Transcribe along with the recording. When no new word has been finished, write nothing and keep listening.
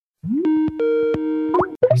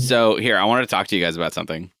So here, I wanted to talk to you guys about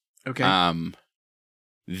something. Okay.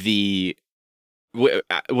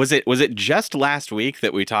 Was it just last week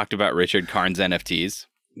that we talked about Richard Karn's NFTs?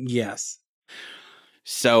 Yes.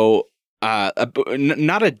 So,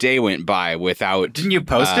 not a day went by without. Didn't you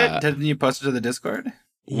post it? Didn't you post it to the Discord?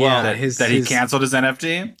 Yeah, that he canceled his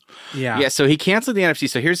NFT. Yeah. Yeah. So he canceled the NFT.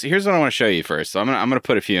 So here's what I want to show you first. So I'm gonna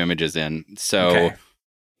put a few images in. So Okay.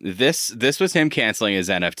 this was him canceling his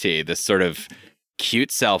NFT. This sort of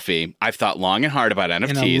cute selfie. I've thought long and hard about NFTs.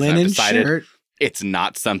 In a and linen I've decided shirt. it's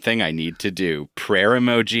not something I need to do. Prayer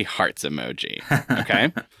emoji, hearts emoji.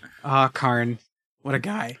 Okay. Karn. What a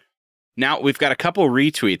guy. Now, we've got a couple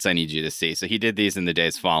retweets I need you to see. So he did these in the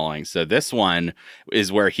days following. So this one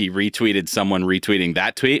is where he retweeted someone retweeting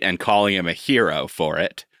that tweet and calling him a hero for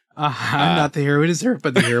it. I'm not the hero we deserve,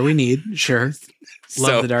 but the hero we need. Sure.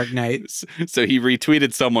 Love the Dark Knight. So he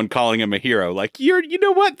retweeted someone calling him a hero. Like, you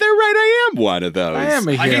know what? They're right. I am one of those. I am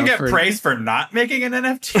a hero. I can get praise for not making an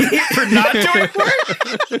NFT, for not doing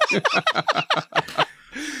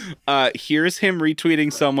work. Here's him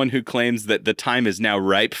retweeting someone who claims that the time is now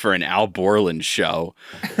ripe for an Al Borland show.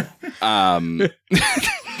 Mm-hmm.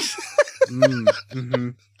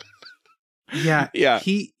 Yeah.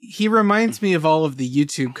 He reminds me of all of the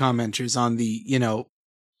YouTube commenters on the,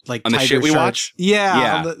 like on the Tiger shit we Shark. watch.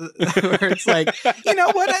 Yeah. Where it's like, you know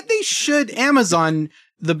what? They should. Amazon,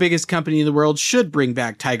 the biggest company in the world, should bring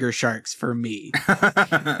back tiger sharks for me.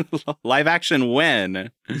 Live action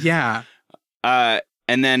when? Yeah.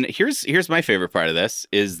 And then here's my favorite part of this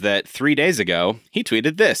is that 3 days ago, he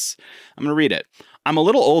tweeted this. I'm going to read it. I'm a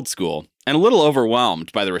little old school and a little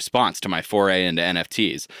overwhelmed by the response to my foray into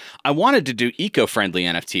NFTs. I wanted to do eco-friendly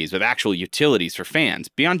NFTs with actual utilities for fans.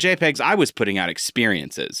 Beyond JPEGs, I was putting out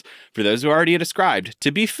experiences. For those who already described,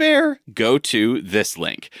 to be fair, go to this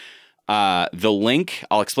link. The link,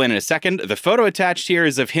 I'll explain in a second. The photo attached here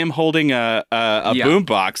is of him holding a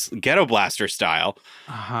boombox, Ghetto Blaster style,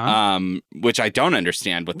 which I don't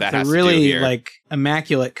understand what that has to do here. Really, like,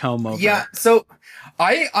 immaculate comb over. Yeah, so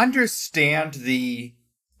I understand the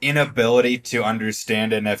inability to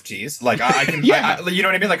understand NFTs. Like, I can, you know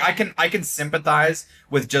what I mean? Like, I can sympathize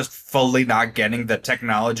with just fully not getting the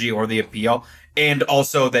technology or the appeal, and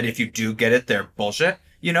also that if you do get it, they're bullshit.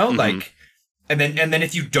 You know, like. And then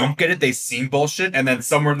if you don't get it, they seem bullshit. And then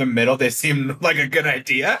somewhere in the middle, they seem like a good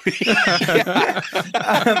idea.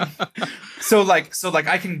 So I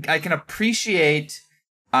can appreciate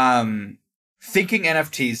thinking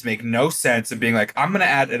NFTs make no sense and being like, I'm going to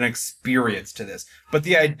add an experience to this. But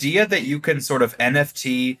the idea that you can sort of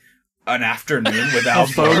NFT an afternoon without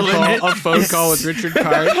a phone call with Richard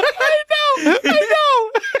Karn.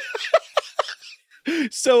 I know.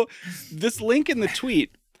 So this link in the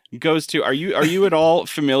tweet goes to, are you at all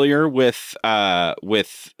familiar with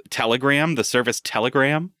Telegram, the service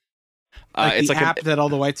Telegram? It's like app that all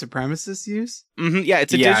the white supremacists use? Yeah,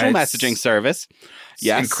 it's a digital messaging service.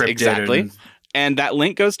 Yes, encrypted exactly. And that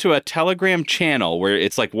link goes to a Telegram channel where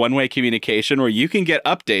it's like one-way communication where you can get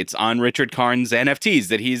updates on Richard Karn's NFTs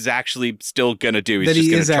that he's actually still going to do. He's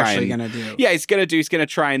going to do. Yeah, he's going to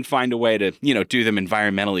try and find a way to, do them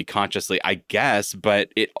environmentally consciously, I guess.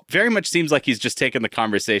 But it very much seems like he's just taken the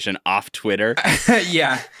conversation off Twitter.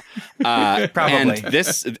 Yeah, probably.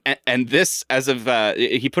 And this, as of,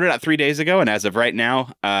 he put it out 3 days ago. And as of right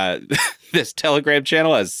now, this Telegram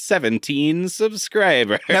channel has 17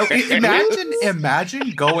 subscribers. Now,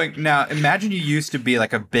 imagine you used to be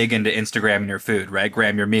like a big into Instagram your food, right?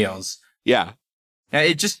 Gram your meals. Yeah. Now,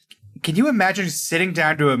 can you imagine sitting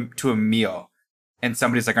down to a meal and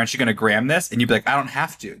somebody's like, aren't you going to gram this? And you'd be like, I don't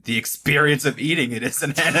have to. The experience of eating it is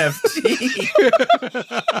an NFT.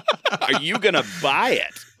 Are you going to buy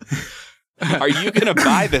it? Are you going to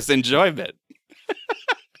buy this enjoyment?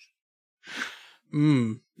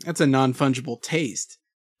 That's a non-fungible taste.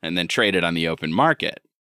 And then trade it on the open market.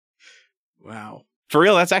 Wow. For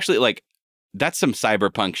real, that's actually that's some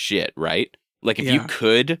cyberpunk shit, right? Like if you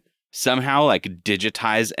could somehow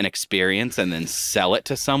digitize an experience and then sell it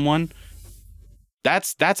to someone,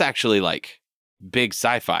 that's actually big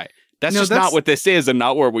sci-fi. That's not what this is and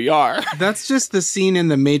not where we are. That's just the scene in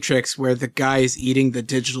The Matrix where the guy's eating the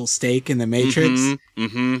digital steak in The Matrix.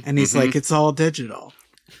 And he's like, it's all digital.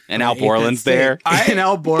 And Al Borland's there. And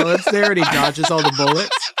Al Borland's there and he dodges all the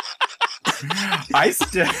bullets. I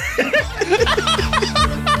still...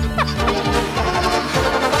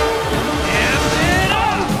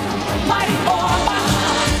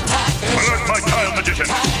 Alert my child magician!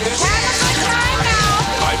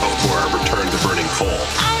 I vote for a return to burning coal.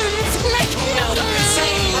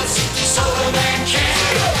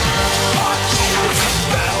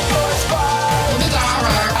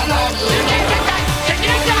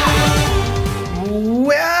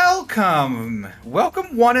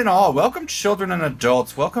 Welcome one and all. Welcome children and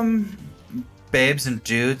adults. Welcome babes and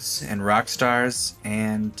dudes and rock stars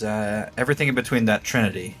and everything in between that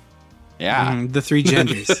trinity. Yeah. The three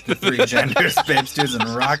genders. The three genders, babes, dudes, and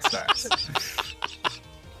rock stars.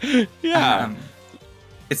 Yeah.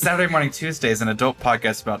 It's Saturday Morning Tuesdays, an adult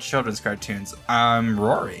podcast about children's cartoons. I'm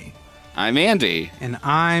Rory. I'm Andy. And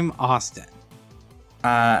I'm Austin.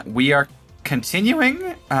 We are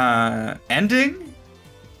continuing, ending.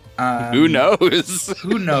 Who knows?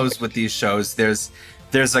 Who knows with these shows? There's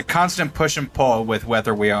a constant push and pull with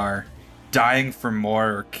whether we are dying for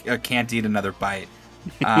more or can't eat another bite.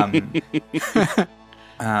 But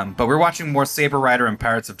we're watching more Saber Rider and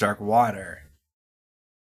Pirates of Dark Water.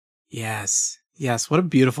 Yes. What a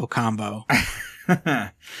beautiful combo.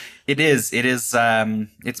 It is. It's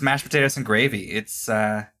mashed potatoes and gravy. It's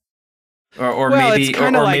maybe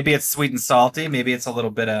it's sweet and salty. Maybe it's a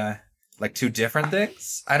little bit of like two different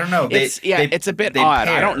things. I don't know. It's a bit odd.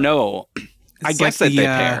 pair. I don't know. I guess that they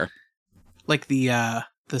pair. Like the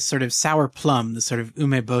sort of sour plum, the sort of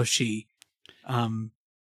umeboshi,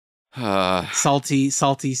 salty,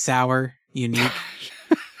 sour, unique.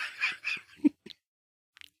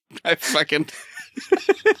 I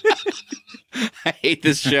hate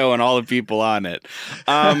this show and all the people on it.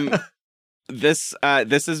 This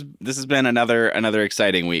has been another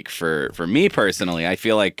exciting week for me personally. I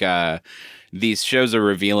feel like these shows are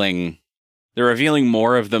revealing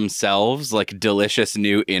more of themselves, like delicious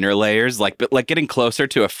new inner layers, like getting closer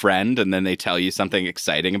to a friend, and then they tell you something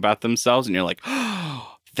exciting about themselves, and you're like,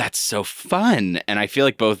 oh, that's so fun. And I feel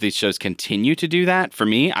like both these shows continue to do that for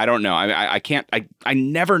me. I don't know. I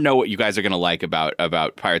never know what you guys are going to like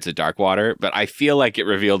about Pirates of Dark Water, but I feel like it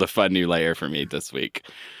revealed a fun new layer for me this week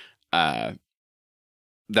that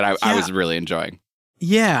I was really enjoying.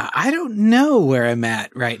 Yeah, I don't know where I'm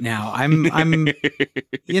at right now. I'm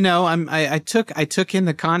I took in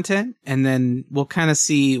the content, and then we'll kind of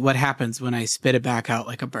see what happens when I spit it back out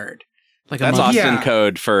like a bird. That's Austin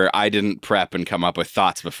code for I didn't prep and come up with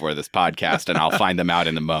thoughts before this podcast, and I'll find them out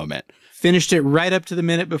in the moment. Finished it right up to the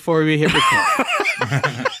minute before we hit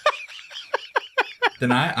record.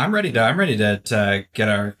 Then I'm ready to get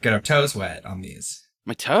our toes wet on these.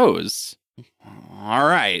 My toes. All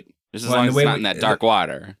right. Just as long as it's not in that dark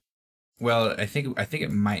water. Well, I think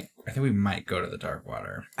we might go to the dark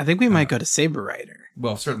water. I think we might go to Saber Rider.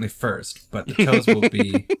 Well, certainly first, but the toes will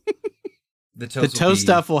be. The toe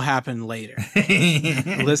stuff will happen later.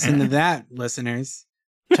 Listen to that, listeners.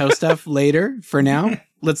 Toe stuff later. For now,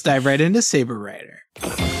 let's dive right into Saber Rider.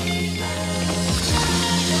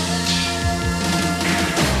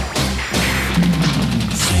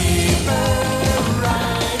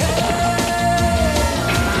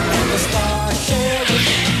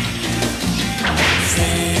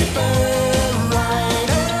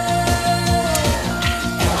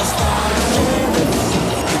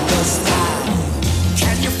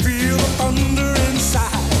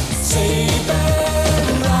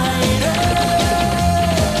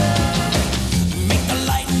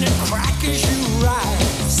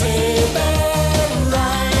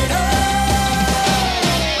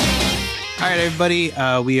 Everybody,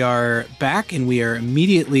 we are back, and we are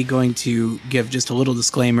immediately going to give just a little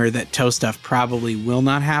disclaimer that toe stuff probably will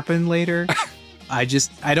not happen later. I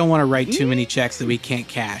don't want to write too many checks that we can't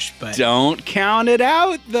cash, but don't count it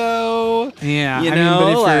out though. Yeah,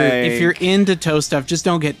 but if you're into toe stuff, just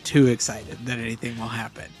don't get too excited that anything will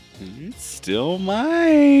happen. Still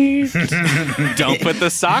might. Don't put the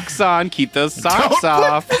socks on. Keep those socks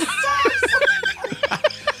off.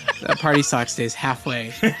 That party sock stays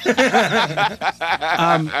halfway.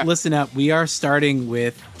 Listen up. We are starting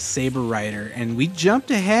with Saber Rider, and we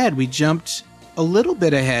jumped ahead. We jumped a little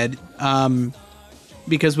bit ahead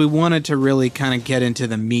because we wanted to really kind of get into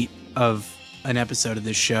the meat of an episode of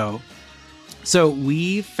this show. So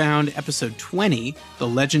we found episode 20, The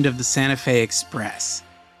Legend of the Santa Fe Express.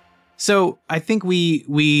 So I think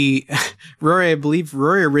Rory, I believe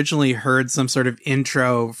Rory originally heard some sort of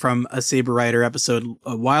intro from a Saber Rider episode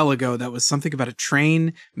a while ago that was something about a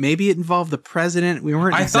train. Maybe it involved the president. We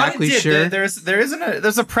weren't exactly sure. There's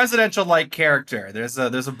a presidential like character. There's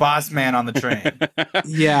a boss man on the train.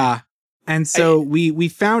 Yeah. And so we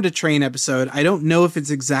found a train episode. I don't know if it's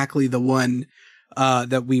exactly the one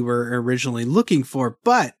that we were originally looking for,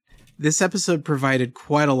 but this episode provided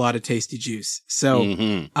quite a lot of tasty juice.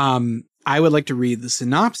 So I would like to read the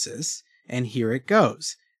synopsis, and here it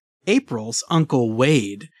goes. April's Uncle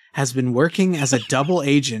Wade has been working as a double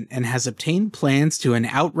agent and has obtained plans to an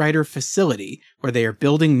Outrider facility where they are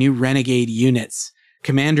building new renegade units.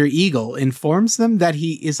 Commander Eagle informs them that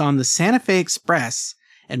he is on the Santa Fe Express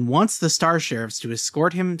and wants the Star Sheriffs to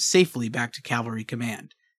escort him safely back to Cavalry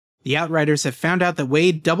Command. The Outriders have found out that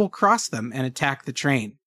Wade double-crossed them and attacked the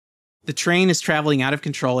train. The train is traveling out of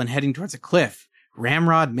control and heading towards a cliff.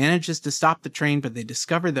 Ramrod manages to stop the train, but they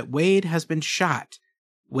discover that Wade has been shot.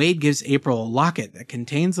 Wade gives April a locket that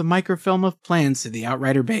contains a microfilm of plans to the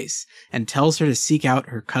Outrider base and tells her to seek out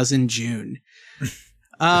her cousin June.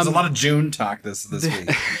 There's a lot of June talk this week.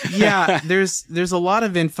 Yeah, there's a lot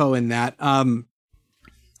of info in that.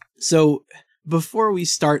 So before we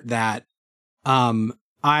start that,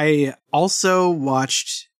 I also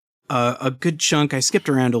watched a good chunk. I skipped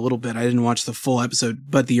around a little bit. I didn't watch the full episode,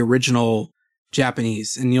 but the original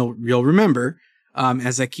Japanese. And you'll remember,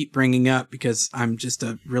 as I keep bringing up, because I'm just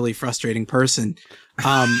a really frustrating person,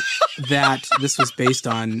 that this was based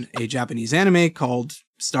on a Japanese anime called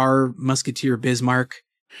Star Musketeer Bismarck.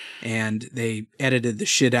 And they edited the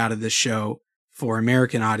shit out of the show for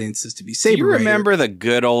American audiences to be Saber Do you Rider. remember the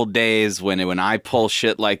good old days when I pull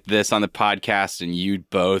shit like this on the podcast and you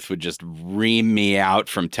both would just ream me out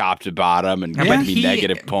from top to bottom and give me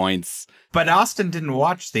negative points? But Austin didn't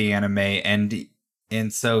watch the anime, and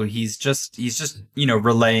so he's just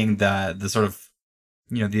relaying the sort of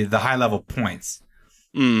the high level points.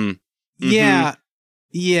 Yeah.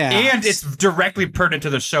 Yeah. And it's directly pertinent to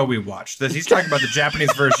the show we watched. He's talking about the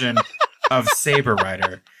Japanese version of Saber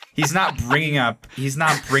Rider. He's not bringing up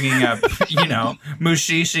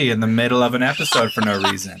Mushishi in the middle of an episode for no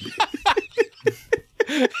reason.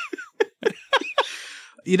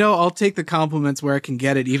 I'll take the compliments where I can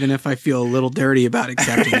get it, even if I feel a little dirty about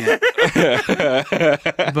accepting it.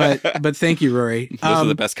 But thank you, Rory. Those are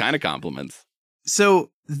the best kind of compliments.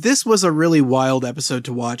 So this was a really wild episode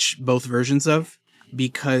to watch both versions of,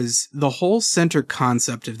 because the whole center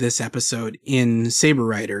concept of this episode in Saber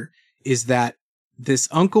Rider is that this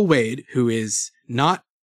Uncle Wade, who is not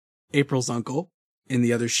April's uncle in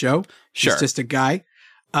the other show, sure, he's just a guy.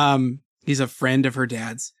 He's a friend of her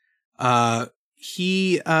dad's.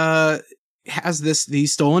 He has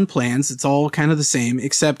these stolen plans. It's all kind of the same,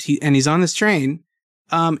 except he's on this train.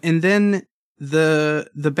 And then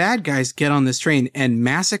the bad guys get on this train and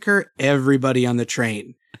massacre everybody on the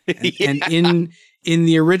train. And in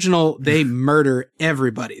the original, they murder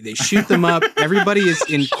everybody. They shoot them up. Everybody is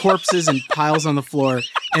in corpses and piles on the floor.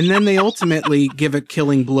 And then they ultimately give a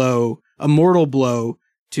killing blow, a mortal blow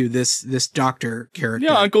to this doctor character.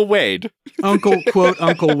 Yeah, Uncle Wade.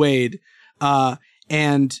 Uncle Wade.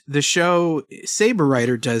 And the show Saber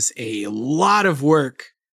Rider does a lot of work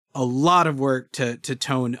to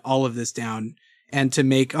tone all of this down and to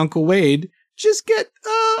make Uncle Wade just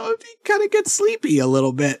he kind of gets sleepy a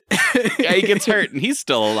little bit. Yeah, he gets hurt and he's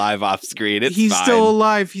still alive off screen. He's fine. Still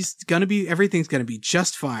alive. Everything's gonna be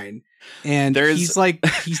just fine. And he's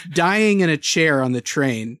dying in a chair on the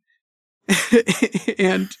train.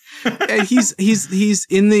 and he's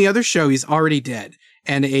in the other show, he's already dead.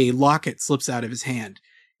 And a locket slips out of his hand.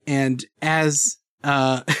 And as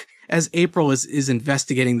April is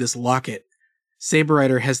investigating this locket, Saber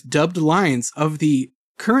Rider has dubbed lines of the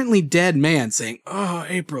currently dead man saying, "Oh,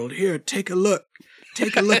 April, here, take a look.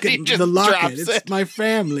 Take a look at the locket. It's my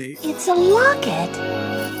family." It's a locket.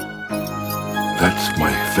 That's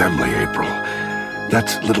my family, April.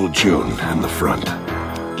 That's little June in the front.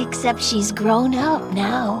 Except she's grown up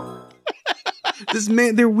now. This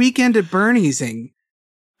man, they're Weekend at Bernie'sing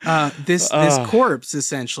this corpse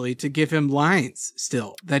essentially to give him lines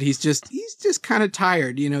still that he's just kind of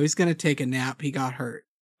tired. He's going to take a nap. He got hurt.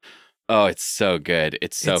 Oh, it's so good.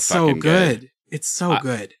 It's fucking so good. It's so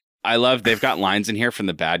good. I love they've got lines in here from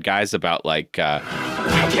the bad guys about we can't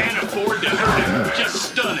afford to hurt him.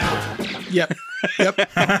 Just stun him. Yep.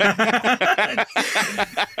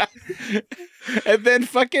 And then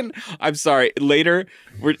I'm sorry, later,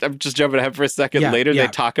 I'm just jumping ahead for a second. They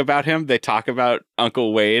talk about him. They talk about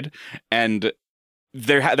Uncle Wade, and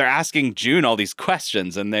they're asking June all these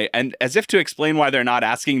questions, and as if to explain why they're not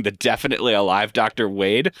asking the definitely alive Dr.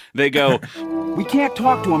 Wade, they go, "We can't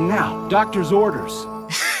talk to him now. Doctor's orders."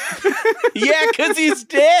 Yeah, because he's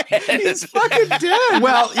dead. He's fucking dead.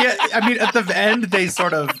 Well, yeah, I mean, at the end, they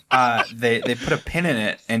sort of they put a pin in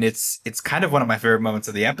it, and it's kind of one of my favorite moments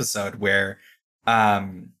of the episode where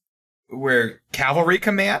Cavalry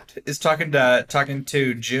Command is talking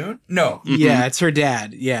to June. No, yeah, it's her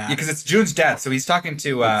dad. Yeah, because it's June's dad. So he's talking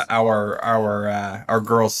to our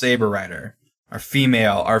girl Saber Rider. Our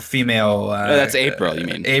female. That's April. You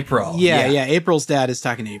mean April? Yeah. April's dad is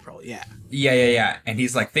talking to April. Yeah. And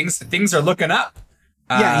he's like, things are looking up.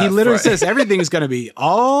 Yeah, he literally says everything's going to be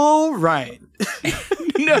all right.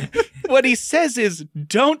 No, what he says is,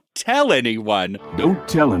 don't tell anyone. Don't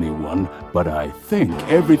tell anyone, but I think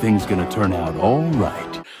everything's gonna turn out all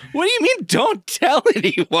right. What do you mean, don't tell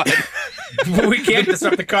anyone? We can't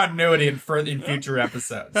disrupt the continuity in future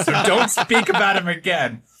episodes, so don't speak about him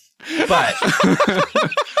again. But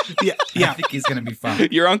Yeah. I think he's gonna be fine.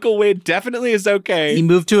 Your Uncle Wade definitely is okay. He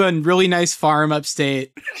moved to a really nice farm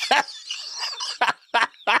upstate.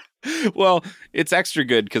 Well, it's extra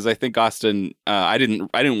good because I think Austin. I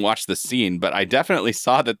didn't watch the scene, but I definitely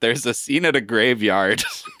saw that there's a scene at a graveyard.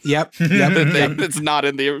 Yep. That's not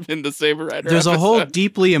in the Saber Rider. There's a whole episode.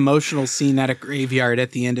 deeply emotional scene at a graveyard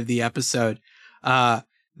at the end of the episode.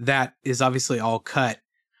 That is obviously all cut.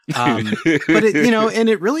 But it, and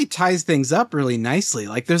it really ties things up really nicely.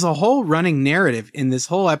 Like there's a whole running narrative in this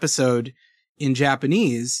whole episode in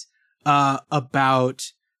Japanese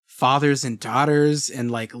about fathers and daughters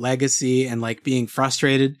and like legacy and like being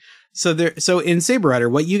frustrated. So in Saber Rider,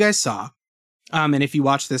 what you guys saw, and if you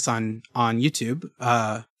watch this on YouTube,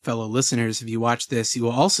 fellow listeners, if you watch this, you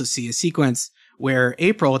will also see a sequence where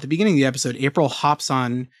April, at the beginning of the episode, April hops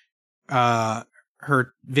on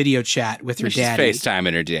her video chat with her daddy. She's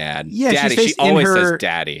FaceTiming her dad. Yeah, daddy. She always says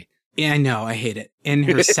daddy. Yeah, I know. I hate it. In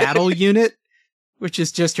her saddle unit, which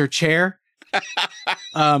is just her chair.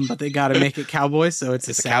 But they got to make it cowboy, so it's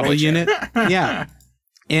a saddle unit. Yeah.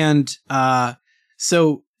 And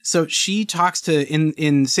so she talks to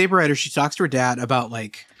in Saber Rider, she talks to her dad about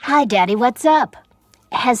like, Hi, Daddy, what's up?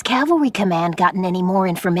 Has Cavalry Command gotten any more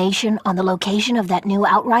information on the location of that new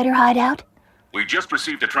Outrider hideout? We just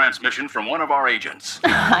received a transmission from one of our agents.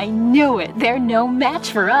 I knew it. They're no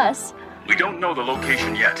match for us. We don't know the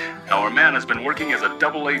location yet. Our man has been working as a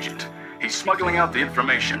double agent. He's smuggling out the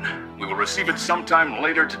information. We will receive it sometime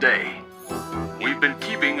later today. We've been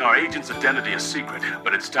keeping our agent's identity a secret,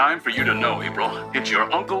 but it's time for you to know, April. It's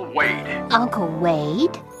your Uncle Wade. Uncle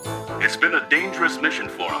Wade? It's been a dangerous mission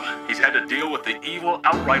for him. He's had to deal with the evil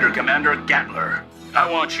Outrider Commander Gatler. I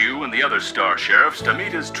want you and the other Star Sheriffs to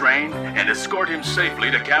meet his train and escort him safely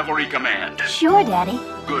to Cavalry Command. Sure, Daddy.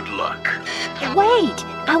 Good luck. Wait,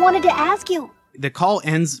 I wanted to ask you. The call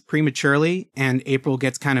ends prematurely, and April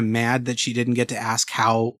gets kind of mad that she didn't get to ask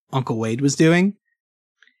how Uncle Wade was doing.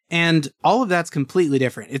 And all of that's completely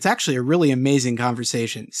different. It's actually a really amazing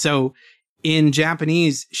conversation. So in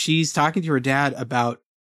Japanese, she's talking to her dad about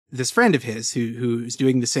this friend of his who's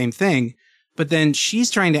doing the same thing. But then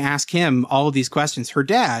she's trying to ask him all of these questions. Her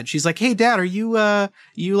dad, she's like, hey, Dad, are you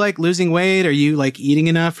like losing weight? Are you like eating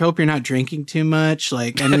enough? Hope you're not drinking too much.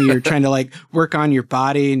 Like, I know you're trying to like work on your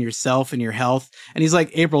body and yourself and your health. And he's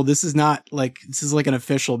like, April, this is like an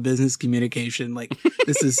official business communication. Like,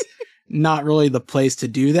 this is not really the place to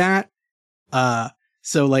do that.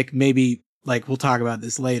 So like, maybe like we'll talk about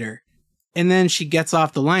this later. And then she gets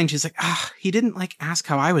off the line. She's like, he didn't like ask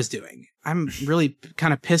how I was doing. I'm really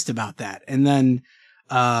kind of pissed about that. And then,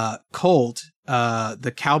 Colt,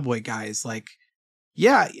 the cowboy guy is like,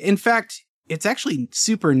 yeah, in fact, it's actually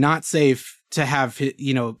super not safe to have,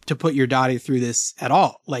 to put your daughter through this at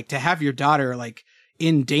all. Like to have your daughter like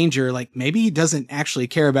in danger, like maybe he doesn't actually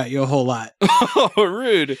care about you a whole lot. Oh,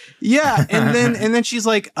 rude. Yeah. And then she's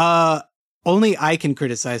like, only I can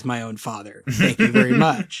criticize my own father. Thank you very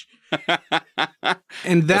much.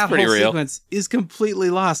 And that whole sequence is completely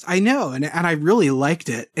lost. I know, and I really liked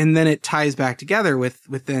it. And then it ties back together with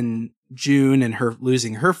then June and her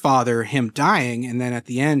losing her father, him dying, and then at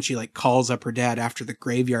the end she like calls up her dad after the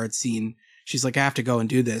graveyard scene. She's like, I have to go and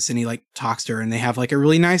do this, and he like talks to her, and they have like a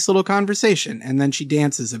really nice little conversation, and then she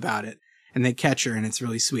dances about it, and they catch her, and it's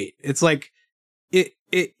really sweet. It's like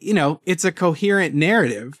it's a coherent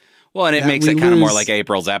narrative. Well, and it makes it kind of more like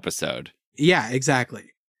April's episode. Yeah, exactly.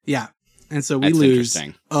 Yeah. And so we That's lose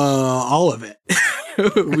all of it.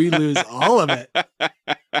 We lose all of it.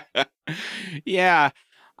 Yeah.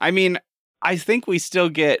 I mean, I think we still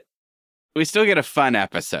get a fun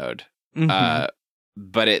episode. Mm-hmm.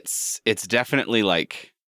 But it's definitely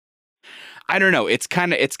like, I don't know, it's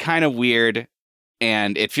kind of weird,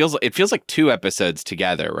 and it feels like two episodes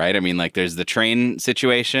together, right? I mean, like there's the train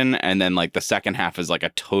situation, and then like the second half is like a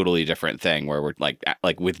totally different thing where we're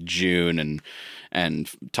like with June and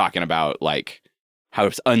talking about like how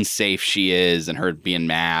unsafe she is and her being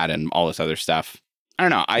mad and all this other stuff. I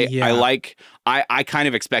don't know. I kind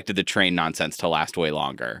of expected the train nonsense to last way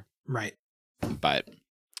longer. Right. But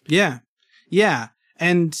yeah.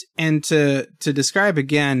 And to describe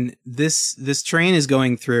again, this train is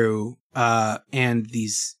going through, and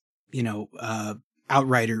these,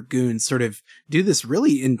 Outrider goons sort of do this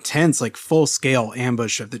really intense, like full scale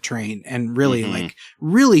ambush of the train and really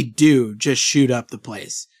really do just shoot up the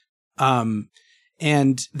place. And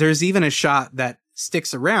there's even a shot that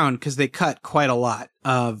sticks around because they cut quite a lot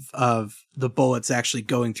of the bullets actually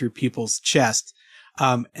going through people's chest,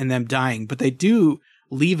 and them dying, but they do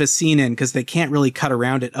leave a scene in because they can't really cut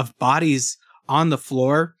around it of bodies on the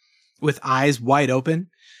floor with eyes wide open,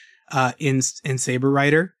 in Saber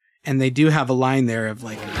Rider. And they do have a line there of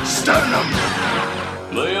like, Stun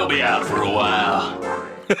them! They'll be out for a while.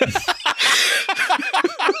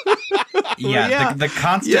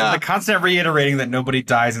 The constant reiterating that nobody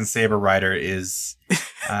dies in Saber Rider is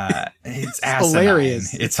it's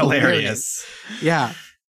hilarious. It's hilarious. Yeah.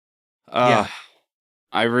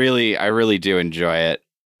 I really do enjoy it.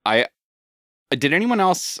 Did anyone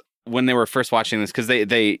else, when they were first watching this, because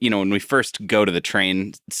they when we first go to the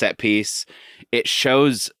train set piece, it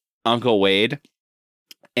shows Uncle Wade,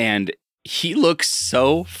 and he looks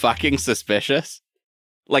so fucking suspicious.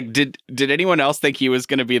 Like, did anyone else think he was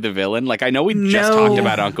going to be the villain? Like, I know we just talked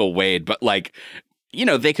about Uncle Wade, but like,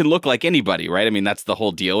 they can look like anybody, right? I mean, that's the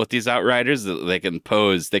whole deal with these Outriders. They can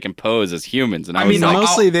pose as humans. And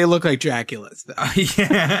mostly they look like Draculas, though.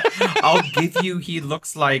 Yeah, I'll give you. He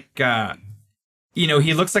looks like,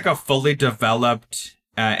 he looks like a fully developed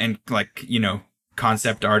and like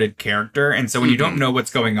concept arted character, and so when you don't know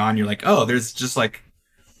what's going on, you're like, oh, there's just like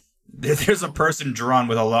there's a person drawn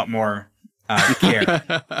with a lot more care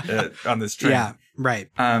on this train. Yeah, right.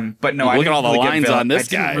 But no, look at all the lines on this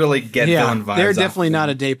guy. I didn't really get villain vibes. They're definitely not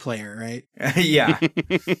a day player, right? Yeah.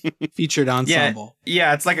 Featured ensemble.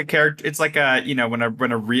 Yeah, it's like a character. It's like a when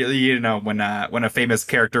a famous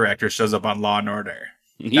character actor shows up on Law and Order.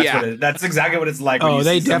 That's exactly what it's like. Oh,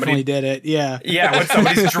 they definitely did it. Yeah. Yeah, when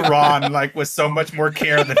somebody's drawn like with so much more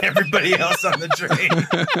care than everybody else on the train.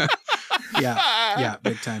 Yeah,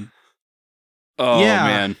 big time. Oh,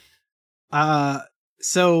 man.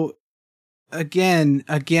 So again,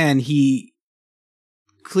 he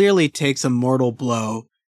clearly takes a mortal blow,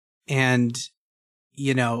 and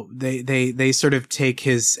they sort of take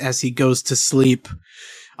his, as he goes to sleep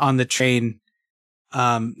on the train.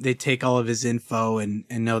 They take all of his info and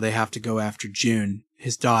know they have to go after June,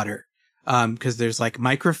 his daughter, because there's like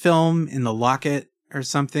microfilm in the locket or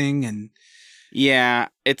something, and yeah,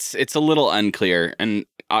 it's a little unclear, and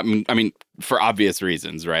I mean for obvious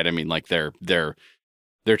reasons, right? I mean, like they're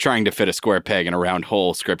trying to fit a square peg in a round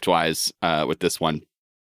hole script wise with this one.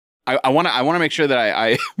 I want to make sure that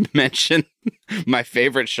I mention my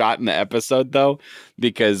favorite shot in the episode though,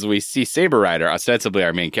 because we see Saber Rider, ostensibly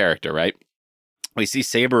our main character, right? We see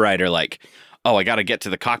Saber Rider like, oh, I got to get to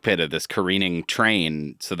the cockpit of this careening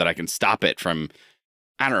train so that I can stop it from.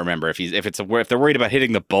 I don't remember if they're worried about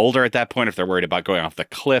hitting the boulder at that point, if they're worried about going off the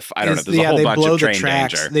cliff. I don't know. There's a whole bunch of train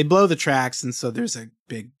danger. They blow the tracks, and so there's a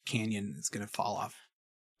big canyon that's going to fall off.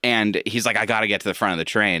 And he's like, I got to get to the front of the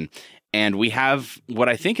train. And we have what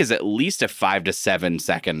I think is at least a 5 to 7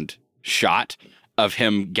 second shot of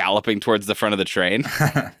him galloping towards the front of the train.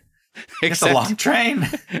 It's a long train.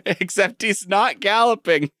 Except he's not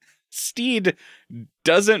galloping. Steed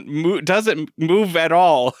doesn't move at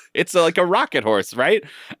all. It's like a rocket horse, right?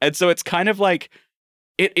 And so it's kind of like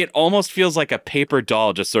it almost feels like a paper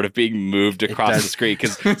doll just sort of being moved across the screen,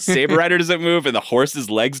 because Saber Rider doesn't move and the horse's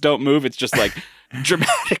legs don't move. It's just like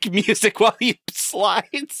dramatic music while he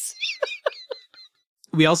slides.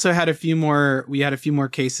 We also had a few more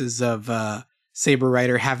cases of Saber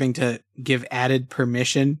Rider having to give added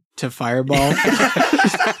permission to Fireball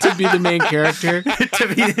to be the main character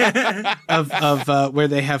of where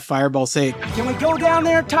they have Fireball say, "Can we go down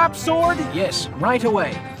there, Top Sword?" "Yes, right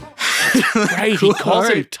away." Right, he calls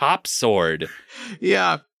him Top Sword.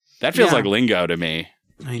 Yeah. That feels like lingo to me.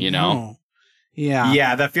 I know. Yeah.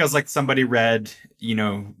 Yeah, that feels like somebody read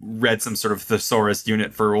some sort of thesaurus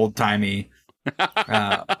unit for old-timey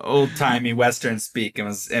Western speak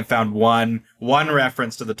and found one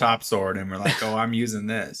reference to the Top Sword, and we're like, oh, I'm using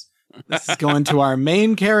this. This is going to our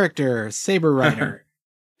main character, Saber Rider.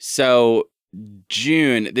 So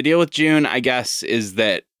June, the deal with June, I guess, is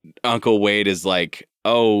that Uncle Wade is like,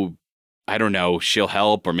 oh, I don't know, she'll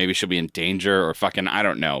help, or maybe she'll be in danger, or fucking, I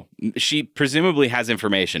don't know. She presumably has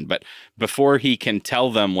information, but before he can tell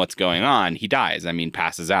them what's going on, he dies. I mean,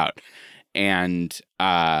 passes out. And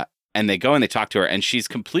they go and they talk to her, and she's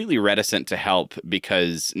completely reticent to help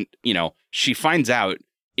because, she finds out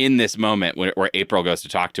in this moment where April goes to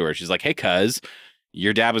talk to her. She's like, hey, cuz,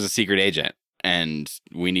 your dad was a secret agent and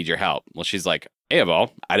we need your help. Well, she's like, A, of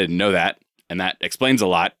all, I didn't know that. And that explains a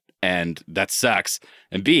lot. And that sucks.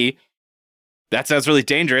 And B, that sounds really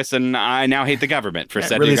dangerous. And I now hate the government for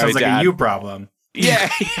sending really our sounds dad. like a you problem. Yeah.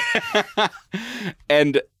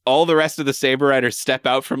 And all the rest of the Saber Riders step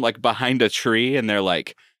out from like behind a tree and they're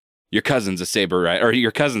like, your cousin's a Saber Rider, or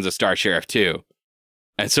your cousin's a Star Sheriff too.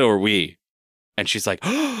 And so are we. And she's like,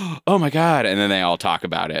 oh my God. And then they all talk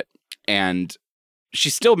about it. And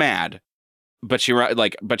she's still mad, but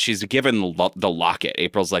she's given the locket.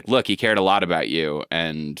 April's like, look, he cared a lot about you.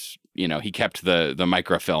 And, you know, he kept the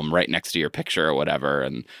microfilm right next to your picture or whatever.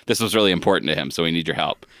 And this was really important to him. So we need your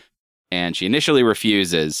help. And she initially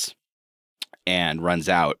refuses and runs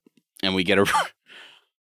out. And we get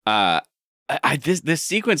a, this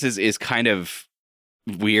sequence is kind of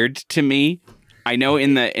weird to me. I know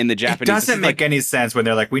in the Japanese, it doesn't make any sense when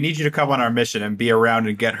they're like, we need you to come on our mission and be around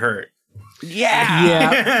and get hurt.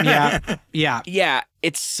 Yeah.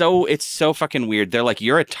 It's so fucking weird. They're like,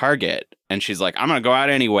 you're a target. And she's like, I'm going to go out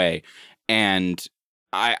anyway. And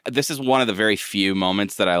this is one of the very few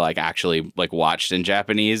moments that I like actually like watched in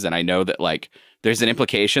Japanese. And I know that like, there's an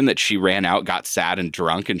implication that she ran out, got sad and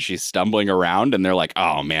drunk, and she's stumbling around. And they're like,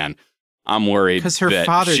 oh man, I'm worried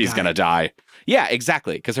that she's going to die. Yeah,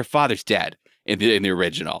 exactly. Because her father's dead in the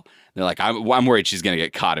original. They're like, I'm worried she's going to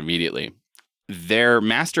get caught immediately. Their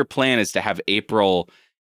master plan is to have April,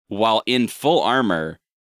 while in full armor,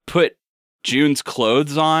 put June's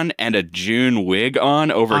clothes on and a June wig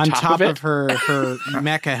on over top of her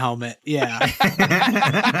mecha helmet. Yeah.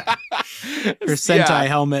 Her Sentai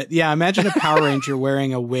helmet. Yeah, imagine a Power Ranger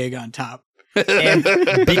wearing a wig on top. And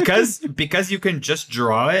because you can just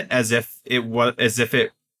draw it as if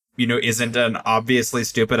it you know, isn't an obviously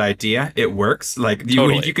stupid idea. It works. Like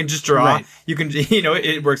you can just draw, right. You can, you know,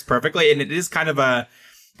 it works perfectly. And it is kind of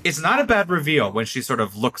it's not a bad reveal when she sort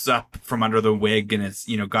of looks up from under the wig and it's,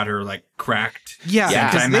 you know, got her like cracked.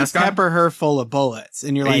 Yeah. Because they pepper her full of bullets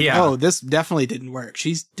and you're like, oh, this definitely didn't work.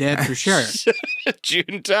 She's dead for sure.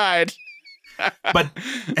 June died. but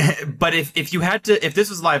if you had to, if this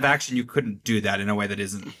was live action, you couldn't do that in a way that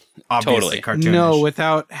isn't obviously cartoonish. No,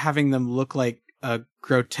 without having them look like a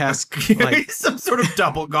grotesque, like some sort of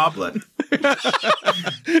double goblin.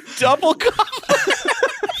 Double goblin.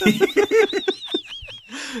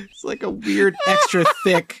 It's like a weird, extra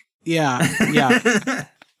thick. Yeah.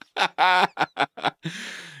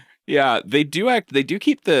 Yeah, they do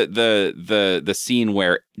keep the scene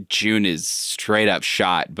where June is straight up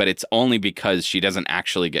shot, but it's only because she doesn't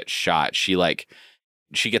actually get shot. She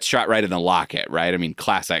gets shot right in the locket, right? I mean,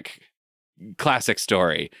 classic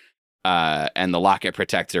story. And the locket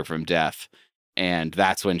protects her from death. And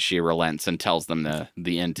that's when she relents and tells them the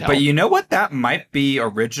intel. But you know what that might be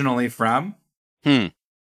originally from?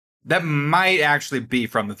 That might actually be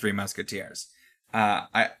from the Three Musketeers.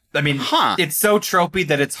 I mean, It's so tropey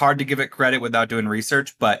that it's hard to give it credit without doing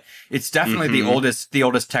research, but it's definitely the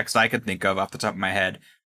oldest text I could think of off the top of my head.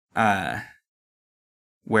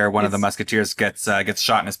 Where one of the Musketeers gets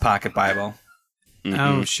shot in his pocket Bible.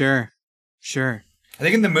 Oh, sure. I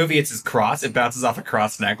think in the movie it's his cross. It bounces off a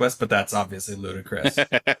cross necklace, but that's obviously ludicrous.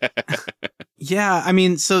 Yeah, I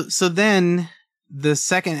mean, so then the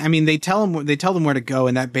second, I mean, they tell them where to go,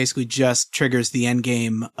 and that basically just triggers the end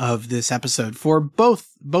game of this episode. For both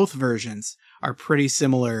versions are pretty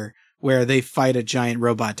similar, where they fight a giant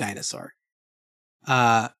robot dinosaur,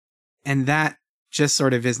 and that just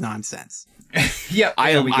sort of is nonsense. Yeah,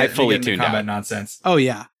 I fully tuned combat out. Nonsense. Oh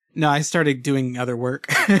yeah, no, I started doing other work.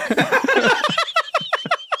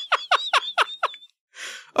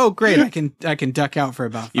 Oh, great! I can duck out for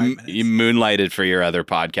about 5 minutes. You moonlighted for your other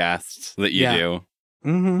podcasts that you do.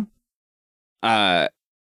 Mm-hmm.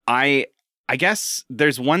 I guess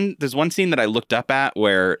there's one scene that I looked up at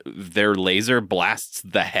where their laser blasts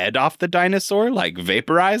the head off the dinosaur, like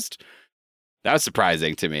vaporized. That was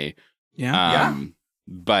surprising to me. Yeah.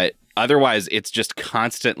 But otherwise, it's just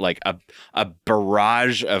constant, like a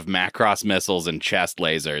barrage of Macross missiles and chest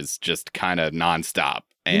lasers, just kind of nonstop.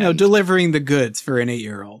 And delivering the goods for an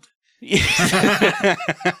 8-year-old. The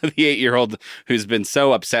 8-year-old who's been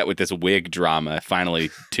so upset with this wig drama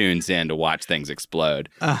finally tunes in to watch things explode.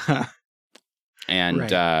 Uh-huh. And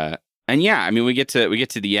right. And yeah, I mean, we get to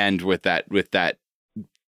the end with that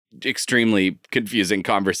extremely confusing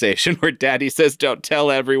conversation where Daddy says, "Don't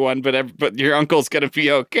tell everyone, but your uncle's gonna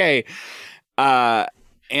be okay."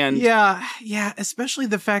 And yeah, especially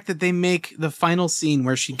the fact that they make the final scene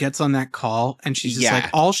where she gets on that call and she's just like,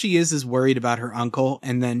 all she is worried about her uncle,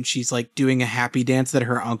 and then she's like doing a happy dance that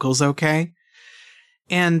her uncle's okay.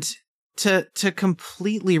 And to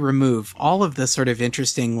completely remove all of the sort of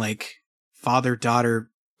interesting like father-daughter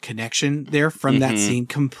connection there from that scene,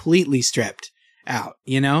 completely stripped out,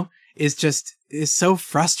 is so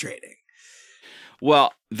frustrating.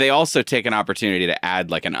 Well, they also take an opportunity to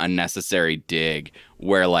add like an unnecessary dig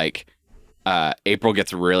where like April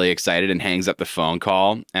gets really excited and hangs up the phone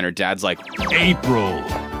call, and her dad's like, April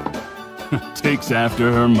takes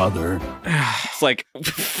after her mother. it's like,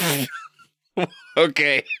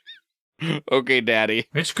 okay, daddy.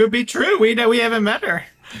 Which could be true. We know we haven't met her.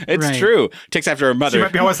 It's Right. true. Takes after her She mother.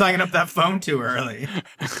 might be always hanging up that phone too early.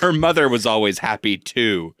 Her mother was always happy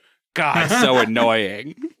too. God, so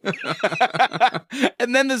annoying.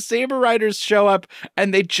 And then the Saber Riders show up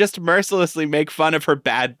and they just mercilessly make fun of her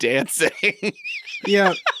bad dancing.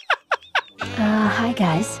 Yeah. Hi,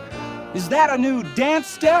 guys. Is that a new dance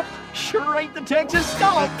step? Sure ain't the Texas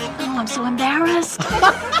Stomp. Oh, I'm so embarrassed.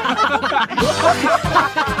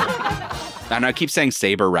 And I keep saying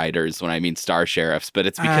Saber Riders when I mean Star Sheriffs, but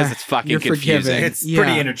it's because it's fucking you're confusing. forgiven. It's Yeah.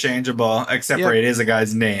 pretty interchangeable, except Yep. for it is a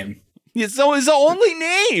guy's name. It's his only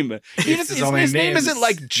name. His His only name name. isn't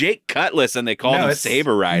like Jake Cutlass and they call No, him it's-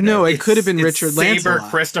 Saber Rider. No, it could have been It's Richard Saber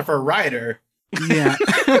Lancelot. Christopher Ryder. Yeah.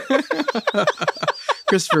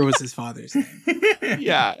 Christopher was his father's name.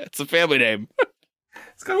 Yeah, it's a family name.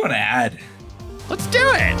 It's a good one to add. Let's do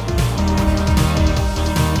it.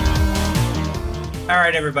 All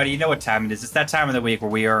right, everybody. You know what time it is. It's that time of the week where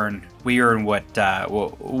we earn what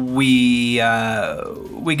we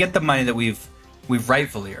get the money that we've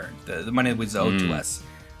rightfully earned, the money that was owed to us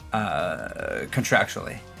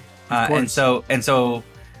contractually. And so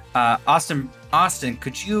Austin,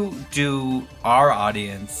 could you do our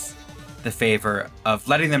audience the favor of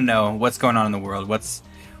letting them know what's going on in the world, what's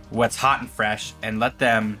hot and fresh, and let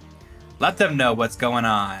them know what's going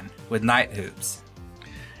on with Night Hoops.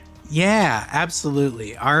 Yeah,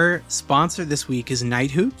 absolutely. Our sponsor this week is Night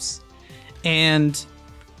Hoops. And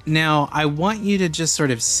now I want you to just sort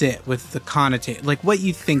of sit with the connotation, like what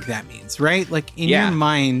you think that means, right? Like in Yeah. your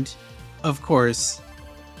mind, of course,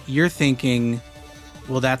 you're thinking,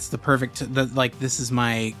 well, that's the perfect, like this is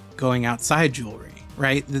my going outside jewelry,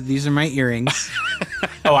 right? These are my earrings.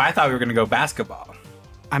 Oh, I thought we were going to go basketball.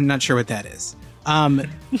 I'm not sure what that is.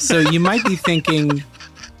 So you might be thinking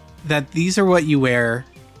that these are what you wear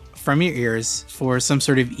from your ears for some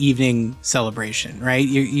sort of evening celebration, right?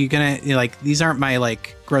 You're like, these aren't my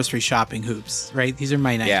like grocery shopping hoops, right? These are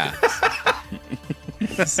my night Yeah.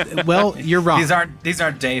 hoops. Well, you're wrong. These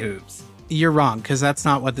aren't day hoops. You're wrong, because that's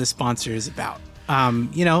not what this sponsor is about.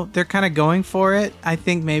 They're kind of going for it. I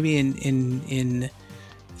think maybe in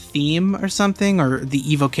theme or something, or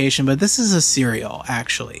the evocation, but this is a cereal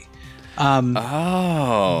actually.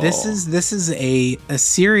 This is a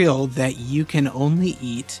cereal that you can only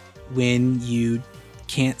eat when you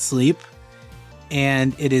can't sleep,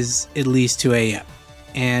 and it is at least 2 a.m.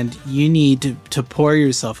 and you need to pour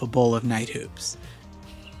yourself a bowl of Night Hoops.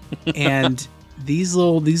 And these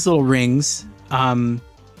little rings,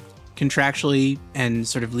 contractually and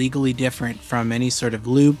sort of legally different from any sort of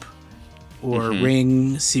loop or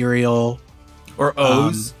ring cereal Or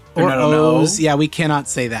O's. or not an O. O's. Yeah, we cannot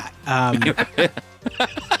say that.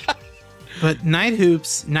 But Night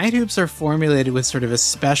Hoops are formulated with sort of a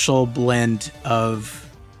special blend of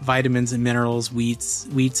vitamins and minerals,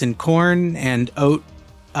 wheats and corn and oat,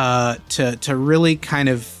 to really kind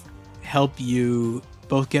of help you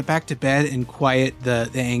both get back to bed and quiet the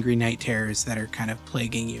angry night terrors that are kind of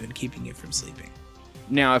plaguing you and keeping you from sleeping.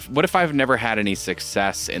 Now, what if I've never had any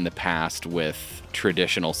success in the past with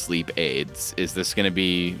traditional sleep aids? Is this going to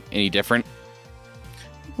be any different?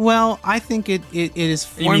 Well, I think it is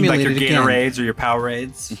You mean like formulated your again. Gatorades or your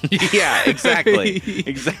Powerades? Yeah, exactly.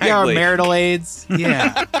 Exactly. Yeah, or marital aids.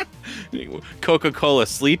 Yeah. Coca-Cola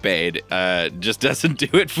Sleep Aid just doesn't do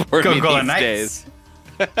it for me Coca-Cola these Nights.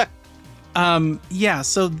 days. Yeah,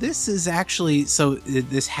 so this is actually,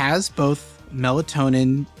 this has both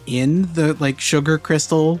melatonin in the like sugar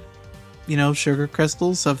crystals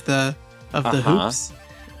of the hoops.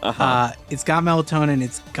 It's got melatonin.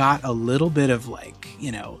 It's got a little bit of like,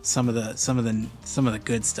 some of the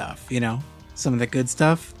good stuff, some of the good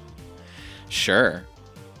stuff, Sure.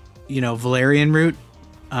 valerian root.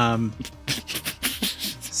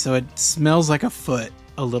 So it smells like a foot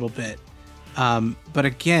a little bit. But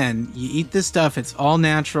again, you eat this stuff, it's all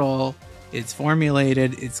natural, it's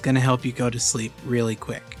formulated, it's going to help you go to sleep really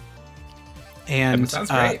quick. And That sounds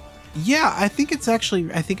great. yeah, I think it's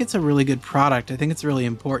a really good product. I think it's really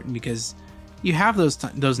important because you have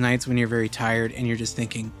those nights when you're very tired and you're just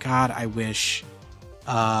thinking, God, I wish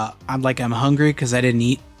I'm hungry because I didn't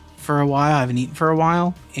eat for a while. I haven't eaten for a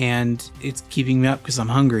while and it's keeping me up because I'm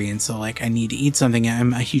hungry. And so like I need to eat something.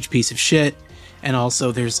 I'm a huge piece of shit. And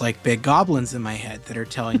also there's like big goblins in my head that are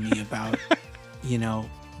telling me about,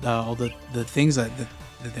 all the things that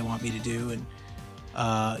they want me to do.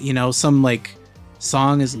 And, some like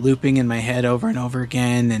song is looping in my head over and over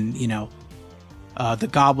again. And, The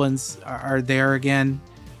goblins are there again.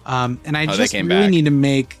 And I just came really back. need to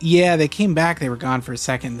make... Yeah, they came back. They were gone for a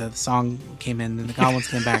second. The song came in and the goblins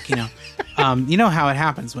came back, you know. You know how it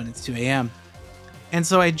happens when it's 2 a.m. And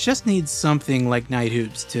so I just need something like Night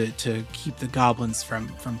Hoops to keep the goblins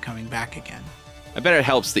from coming back again. I bet it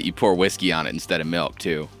helps that you pour whiskey on it instead of milk,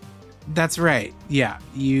 too. That's right. Yeah,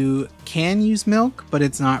 you can use milk, but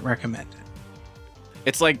it's not recommended.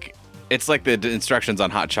 It's like the instructions on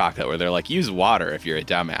hot chocolate where they're like, use water if you're a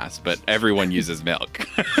dumbass, but everyone uses milk.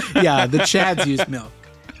 Yeah, the Chads use milk.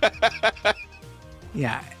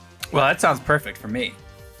 Yeah. Well, that sounds perfect for me.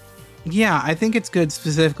 Yeah, I think it's good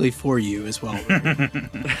specifically for you as well.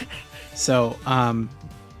 So,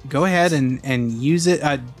 go ahead and use it.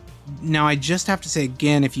 Now, I just have to say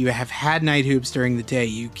again, if you have had Night Hoops during the day,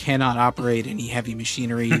 you cannot operate any heavy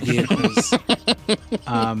machinery vehicles.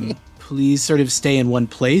 Please sort of stay in one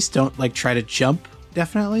place. Don't try to jump.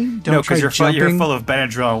 Definitely don't try jumping. You're full of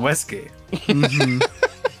Benadryl and whiskey. Mm-hmm.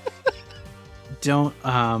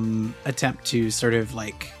 Don't attempt to sort of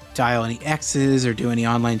dial any X's or do any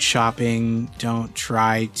online shopping. Don't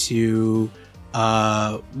try to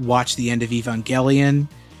watch the end of Evangelion.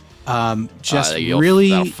 That'll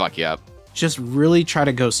fuck you up. Just really try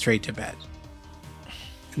to go straight to bed.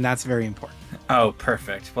 And that's very important. Oh,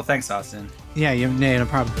 perfect. Well, thanks, Austin. Yeah, no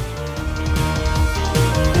problem.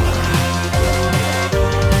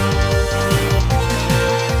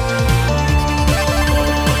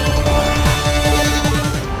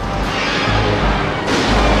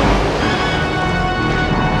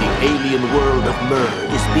 Alien world of Myr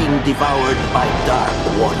is being devoured by dark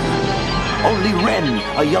water. Only Ren,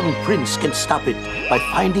 a young prince, can stop it by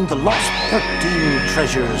finding the lost 13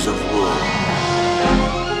 treasures of Wu.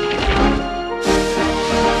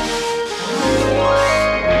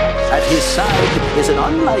 At his side is an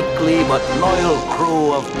unlikely but loyal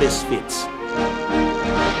crew of misfits.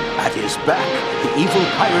 At his back, the evil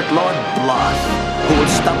pirate lord Blood, who will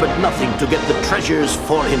stop at nothing to get the treasures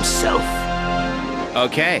for himself.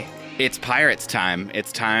 Okay, it's pirates time.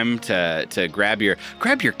 It's time to grab your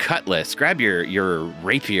cutlass, grab your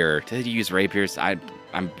rapier. Did you use rapiers?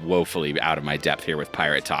 I'm woefully out of my depth here with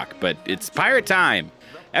pirate talk, but it's pirate time.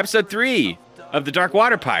 Episode 3 of the Dark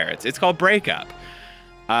Water Pirates. It's called Breakup.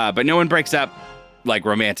 But no one breaks up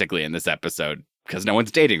romantically in this episode because no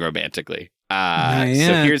one's dating romantically.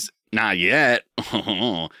 So here's not yet.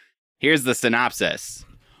 Here's the synopsis.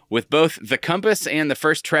 With both the compass and the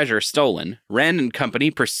first treasure stolen, Ren and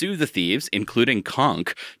company pursue the thieves, including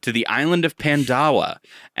Conk, to the island of Pandawa,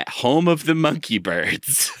 home of the monkey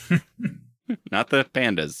birds. Not the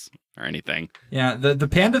pandas or anything. Yeah, the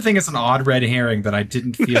panda thing is an odd red herring that I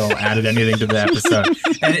didn't feel added anything to the episode.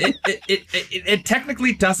 And it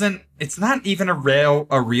technically doesn't, it's not even a real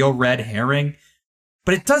red herring,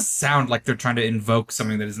 but it does sound like they're trying to invoke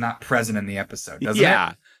something that is not present in the episode, doesn't it?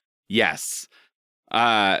 Yeah. Yes.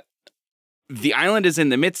 The island is in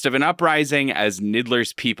the midst of an uprising as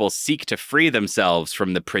Niddler's people seek to free themselves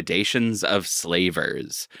from the predations of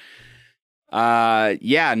slavers. Noi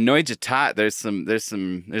Jatat,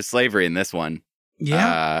 there's slavery in this one.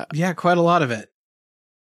 Yeah. Quite a lot of it.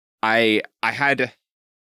 I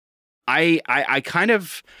kind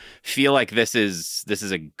of feel like this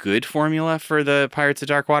is a good formula for the Pirates of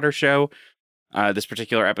Darkwater show. This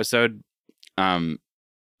particular episode.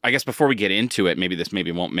 I guess before we get into it, maybe this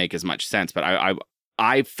won't make as much sense, but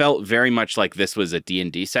I felt very much like this was a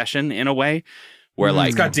D&D session in a way where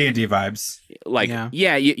it's got D&D vibes.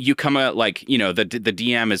 You come out the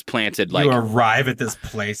DM is planted you arrive at this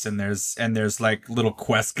place and there's little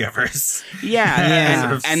quest givers.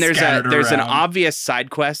 Yeah. And there's around. an obvious side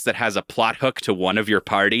quest that has a plot hook to one of your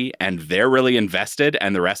party and they're really invested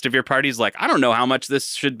and the rest of your party's like, I don't know how much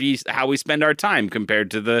this should be how we spend our time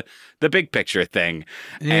compared to the big picture thing.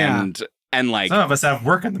 Yeah. And some of us have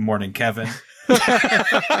work in the morning, Kevin.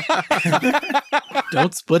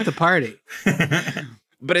 Don't split the party.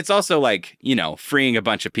 But it's also freeing a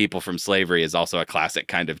bunch of people from slavery is also a classic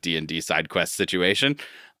kind of D&D side quest situation.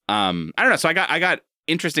 I don't know. So I got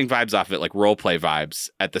interesting vibes off of it, like role play vibes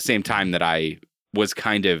at the same time that I was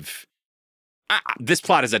kind of, this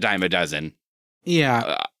plot is a dime a dozen.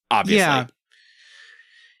 Yeah. Obviously.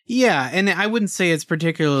 Yeah. And I wouldn't say it's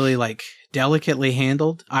particularly delicately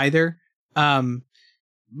handled either.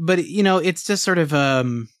 But it's just sort of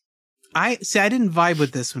I didn't vibe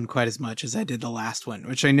with this one quite as much as I did the last one,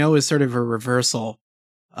 which I know is sort of a reversal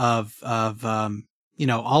of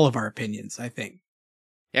all of our opinions, I think.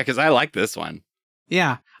 Yeah, because I like this one.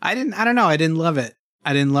 Yeah. I don't know. I didn't love it.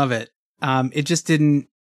 It just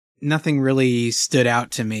nothing really stood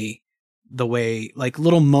out to me the way,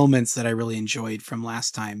 little moments that I really enjoyed from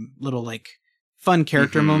last time, little fun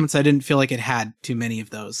character moments. I didn't feel like it had too many of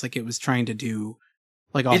those. Like it was trying to do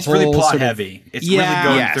like a it's whole really plot sort of, heavy. It's really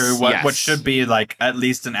going through what should be like at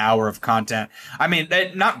least an hour of content. I mean,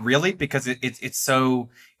 not really, because it's so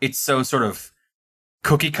sort of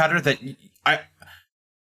cookie cutter that it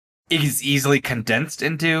is easily condensed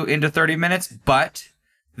into 30 minutes, but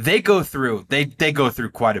they go through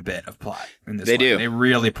quite a bit of plot in this. They do. They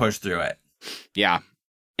really push through it. Yeah.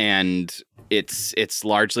 And it's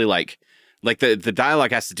largely like the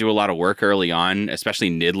dialogue has to do a lot of work early on, especially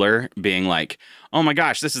Niddler being like, oh my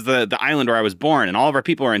gosh, this is the island where I was born, and all of our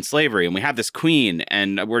people are in slavery, and we have this queen,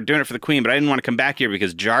 and we're doing it for the queen, but I didn't want to come back here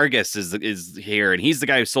because Jargus is here, and he's the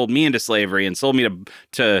guy who sold me into slavery and sold me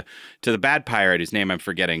to the bad pirate whose name I'm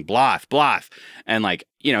forgetting, Bloth. And like,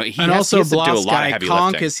 you know, he has to do a lot of heavy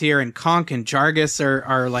Conk lifting. is here, and Conk and Jargus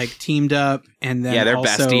are like teamed up, and then they're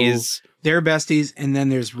also, besties. They're besties, and then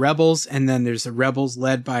there's rebels, and then there's the rebels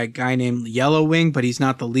led by a guy named Yellowwing, but he's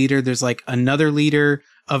not the leader. There's like another leader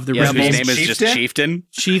of the rebels. His name is just Chieftain.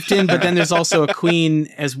 Chieftain, but then there's also a queen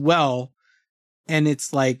as well, and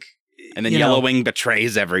it's like, and then Yellowwing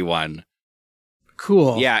betrays everyone.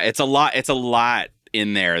 Cool. Yeah, it's a lot. It's a lot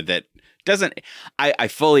in there that doesn't. I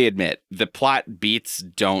fully admit the plot beats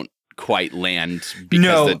don't quite land.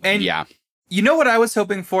 Because You know what I was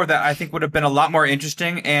hoping for that I think would have been a lot more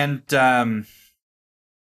interesting and I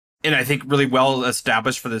think really well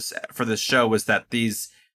established for this show was that these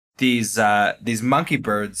monkey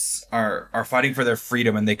birds are fighting for their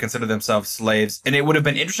freedom and they consider themselves slaves. And it would have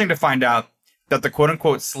been interesting to find out that the quote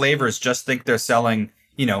unquote slavers just think they're selling,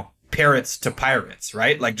 you know, parrots to pirates,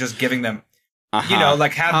 right? Like just giving them, you know,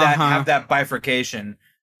 like have that bifurcation.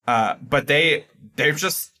 But they're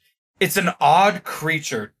just, it's an odd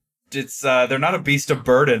creature. It's they're not a beast of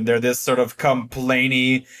burden. They're this sort of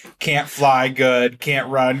complainy, can't fly good, can't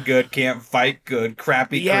run good, can't fight good,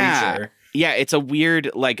 crappy creature. Yeah, it's a weird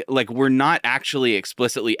like we're not actually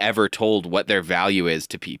explicitly ever told what their value is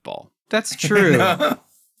to people. That's true.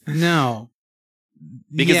 No.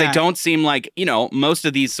 Because they don't seem like, you know, most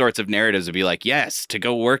of these sorts of narratives would be like, yes, to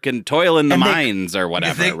go work and toil in the mines or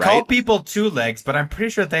whatever, they right? call people two legs, but I'm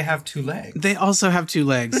pretty sure they have two legs. They also have two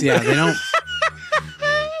legs. Yeah, they don't.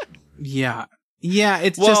 Yeah. Yeah,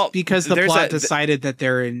 it's just because the plot decided that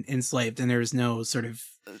they're enslaved and there's no sort of...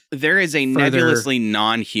 There is a nebulously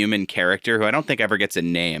non-human character who I don't think ever gets a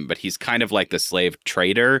name, but he's kind of like the slave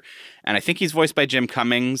trader. And I think he's voiced by Jim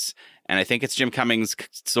Cummings. And I think it's Jim Cummings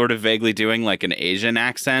sort of vaguely doing like an Asian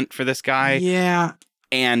accent for this guy. Yeah.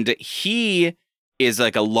 And he is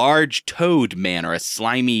like a large toad man or a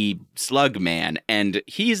slimy slug man. And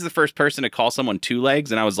he's the first person to call someone two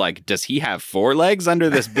legs. And I was like, does he have four legs under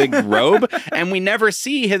this big robe? And we never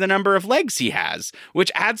see the number of legs he has,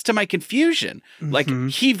 which adds to my confusion. Mm-hmm. Like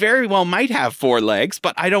he very well might have four legs,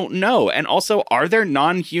 but I don't know. And also, are there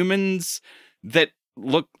non-humans that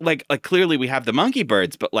look like clearly we have the monkey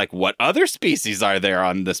birds, but like what other species are there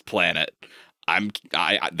on this planet?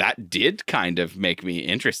 That did kind of make me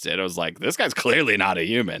interested. I was like, this guy's clearly not a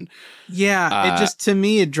human. Yeah, it just, to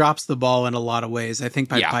me, it drops the ball in a lot of ways. I think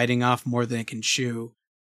by biting off more than it can chew.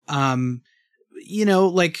 You know,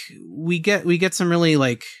 like we get some really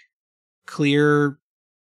like clear,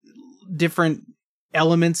 different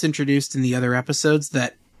elements introduced in the other episodes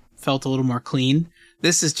that felt a little more clean.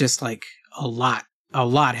 This is just like a lot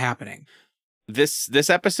happening. This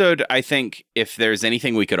episode, I think, if there's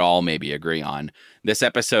anything we could all maybe agree on, this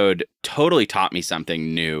episode totally taught me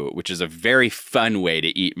something new, which is a very fun way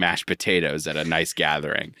to eat mashed potatoes at a nice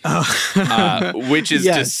gathering, which is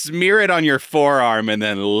to smear it on your forearm and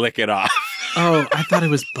then lick it off. Oh, I thought it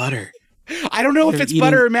was butter. I don't know if it's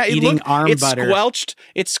butter or mashed. It's butter.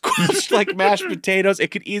 It's squelched like mashed potatoes.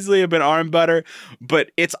 It could easily have been arm butter,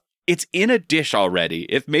 but it's in a dish already,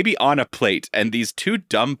 if maybe on a plate, and these two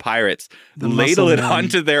dumb pirates ladle it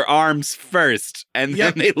onto their arms first, and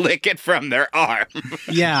then they lick it from their arm.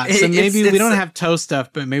 Yeah, so maybe we don't have toe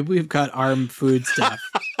stuff, but maybe we've got arm food stuff.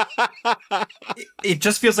 It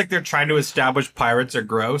just feels like they're trying to establish pirates are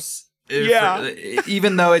gross.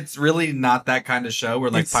 Even though it's really not that kind of show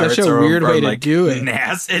where like it's pirates such a weird way like to do it.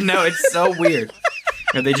 Nasty. No, it's so weird.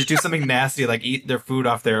 They just do something nasty like eat their food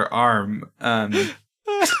off their arm. Arms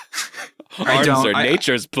are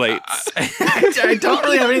nature's plates. I don't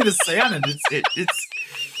really have anything to say on it.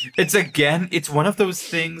 It's again, it's one of those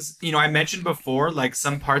things, you know, I mentioned before, like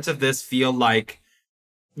some parts of this feel like,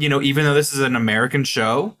 you know, even though this is an American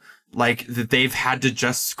show, like that they've had to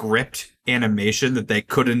just script animation that they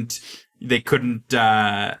couldn't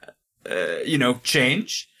you know,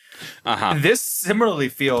 change. This similarly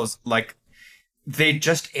feels like they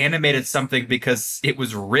just animated something because it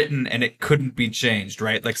was written and it couldn't be changed,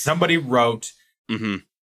 right? Like somebody wrote Mm-hmm.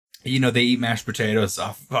 You know, they eat mashed potatoes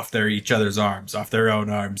off each other's arms, off their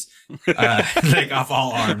own arms, like off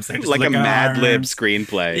all arms. They just Like a lick Mad Lib arms.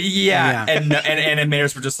 screenplay. Yeah. And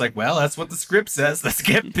animators were just like, well, that's what the script says. Let's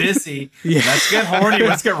get busy. Yeah. Let's get horny.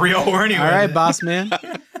 Let's get real horny. All with right, it. boss man.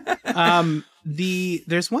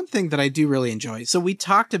 There's one thing that I do really enjoy. So we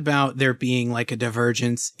talked about there being like a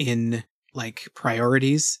divergence in like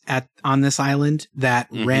priorities on this island, that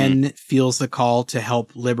Ren feels the call to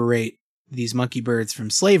help liberate these monkey birds from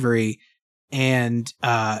slavery, and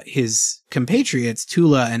his compatriots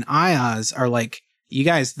Tula and Ayaz are like, you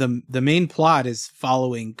guys, the main plot is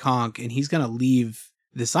following Conk, and he's gonna leave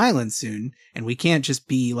this island soon, and we can't just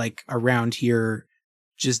be like around here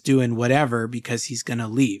just doing whatever because he's gonna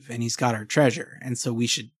leave and he's got our treasure, and so we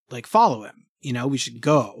should like follow him. You know, we should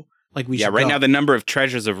go. Like we should right go. now the number of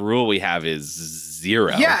treasures of rule we have is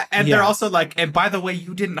 0. Yeah, and they're also like, and by the way,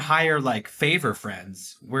 you didn't hire like favor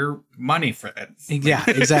friends. We're money friends. Yeah,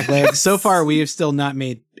 exactly. So far, we have still not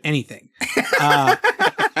made anything.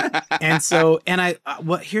 And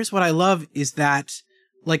here's what I love is that,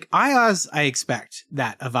 like, Ayaz, I expect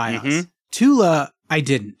that of Ayaz. Tula, I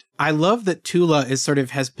didn't. I love that Tula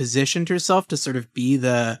has positioned herself to sort of be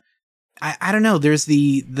the, I don't know, there's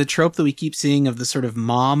the trope that we keep seeing of the sort of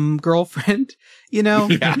mom girlfriend, you know?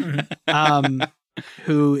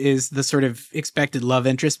 Who is the sort of expected love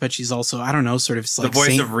interest, but she's also, I don't know, sort of like the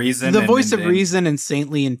voice of reason. The voice of reason and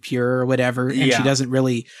saintly and pure or whatever. And she doesn't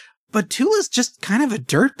really, but Tula's just kind of a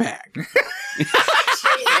dirtbag.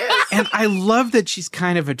 And I love that she's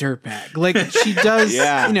kind of a dirtbag. Like she does,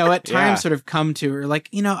 you know, at times sort of come to her like,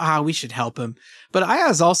 you know, we should help him. But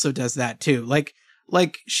Ayaz also does that too. Like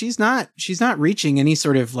she's not reaching any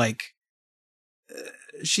sort of like,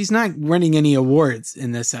 she's not winning any awards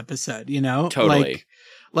in this episode, you know? Totally.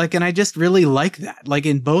 Like, and I just really like that. Like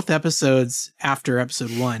in both episodes after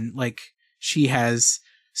episode 1, like she has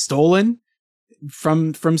stolen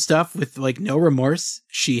from stuff with like no remorse.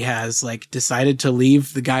 She has like decided to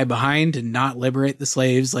leave the guy behind and not liberate the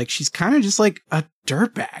slaves. Like she's kind of just like a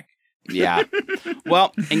dirtbag. Yeah.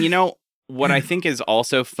 Well, and you know what I think is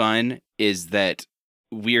also fun is that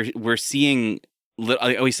we're seeing,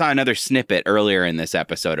 we saw another snippet earlier in this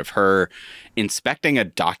episode of her inspecting a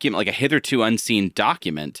document, like a hitherto unseen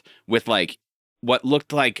document with like what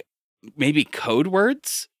looked like maybe code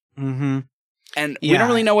words. Mm-hmm. And we don't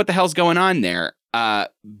really know what the hell's going on there.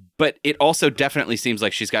 But it also definitely seems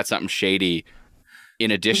like she's got something shady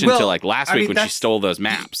in addition to like last week when she stole those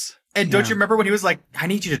maps. And don't you remember when he was like, I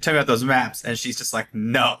need you to tell me about those maps? And she's just like,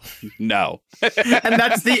 no. No. And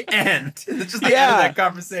that's the end. It's just the end of that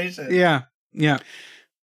conversation. Yeah. Yeah.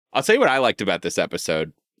 I'll tell you what I liked about this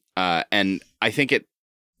episode. And I think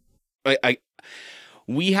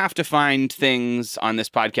we have to find things on this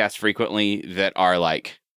podcast frequently that are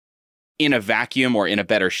like, in a vacuum or in a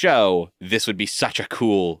better show, this would be such a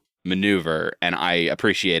cool maneuver, and I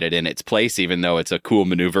appreciate it in its place, even though it's a cool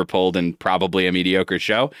maneuver pulled in probably a mediocre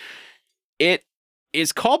show. It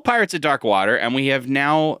is called Pirates of Dark Water, and we have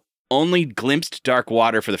now only glimpsed Dark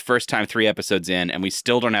Water for the first time 3 episodes in, and we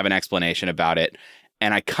still don't have an explanation about it.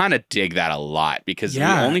 And I kind of dig that a lot because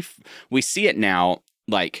we see it now,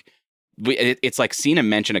 like it's like seen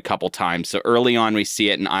and mentioned a couple times. So early on we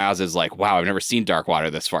see it, and Ayaz is like, wow, I've never seen Dark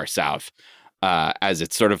Water this far south, as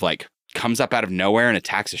it sort of like comes up out of nowhere and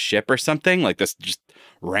attacks a ship or something, like this just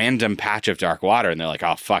random patch of dark water, and they're like,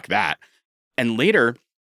 oh, fuck that. And later,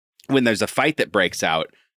 when there's a fight that breaks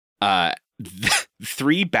out,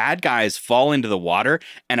 3 bad guys fall into the water,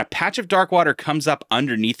 and a patch of dark water comes up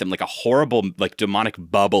underneath them, like a horrible, like demonic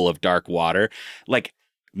bubble of dark water. Like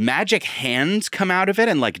magic hands come out of it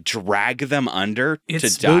and like drag them under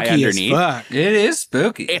to die underneath. Fuck. It is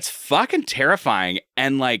spooky. It's fucking terrifying.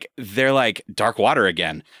 And like they're like, dark water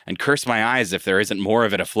again, and curse my eyes if there isn't more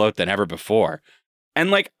of it afloat than ever before. And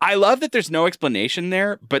like, I love that there's no explanation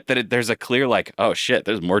there, but that there's a clear like, oh shit,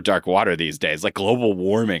 there's more dark water these days, like global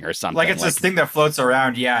warming or something. Like it's this thing that floats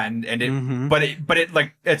around, and it, but it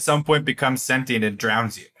like at some point becomes sentient and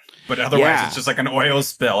drowns you. But otherwise, it's just like an oil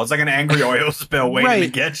spill. It's like an angry oil spill waiting to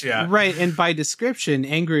get you. Right. And by description,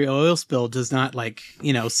 angry oil spill does not like,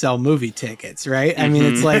 you know, sell movie tickets, right? I mean,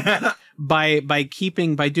 it's like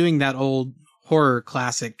by doing that old horror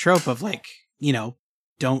classic trope of like, you know,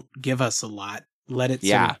 don't give us a lot. Let it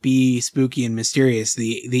sort of be spooky and mysterious.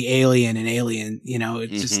 The alien and alien, you know,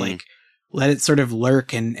 it's just like, let it sort of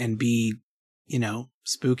lurk and be, you know,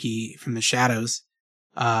 spooky from the shadows.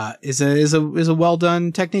 Is a well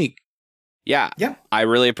done technique. Yeah. I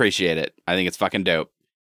really appreciate it. I think it's fucking dope.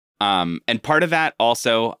 And part of that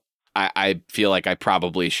also, I feel like I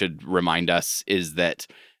probably should remind us is that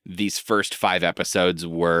these first 5 episodes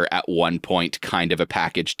were at one point kind of a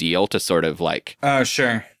package deal to sort of like, Oh,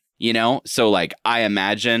 sure. you know, so like I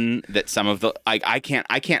imagine that some of the I can't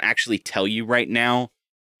actually tell you right now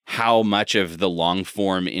how much of the long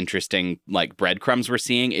form interesting like breadcrumbs we're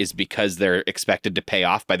seeing is because they're expected to pay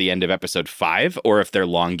off by the end of episode 5 or if they're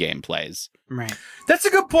long game plays. Right. That's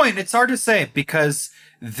a good point. It's hard to say because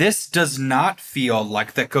this does not feel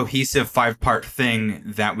like the cohesive 5-part thing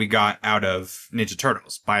that we got out of Ninja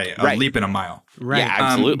Turtles by a leap and a mile. Right. Yeah,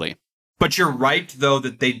 absolutely. But you're right, though,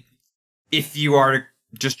 that if you are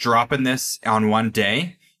just dropping this on one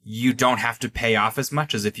day, you don't have to pay off as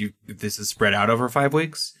much as if this is spread out over 5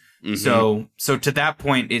 weeks. Mm-hmm. So to that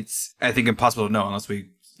point, it's, I think, impossible to know unless we,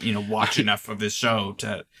 watch enough of this show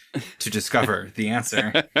to discover the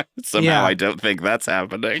answer. Somehow I don't think that's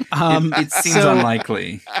happening. It seems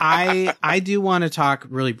unlikely. I do want to talk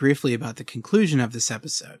really briefly about the conclusion of this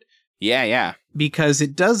episode. Yeah. Because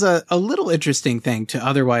it does a little interesting thing to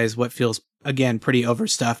otherwise what feels, again, pretty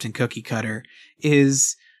overstuffed and cookie cutter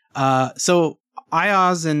is, so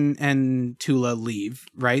Ayaz and Tula leave,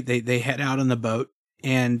 right? They head out on the boat.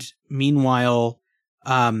 And meanwhile,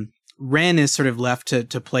 Ren is sort of left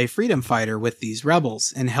to play freedom fighter with these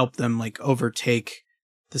rebels and help them like overtake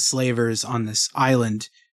the slavers on this island.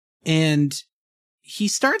 And he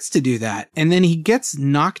starts to do that. And then he gets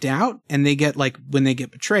knocked out and they get when they get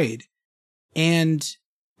betrayed. And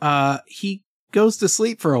he goes to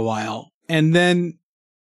sleep for a while. And then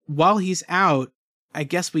while he's out, I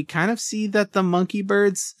guess we kind of see that the monkey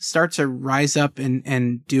birds start to rise up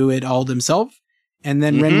and do it all themselves. And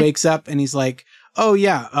then Ren wakes up and he's like, oh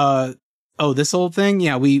yeah, this old thing?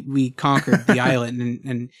 Yeah, we conquered the island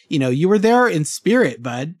and you were there in spirit,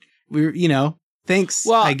 bud. Thanks,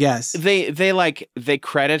 well, I guess. They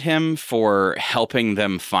credit him for helping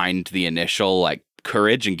them find the initial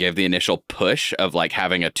courage and give the initial push of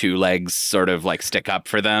having a 2 legs sort of stick up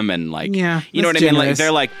for them and you know what I mean?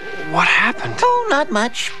 They're like, what happened? Oh, not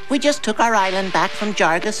much. We just took our island back from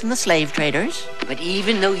Jargus and the slave traders. But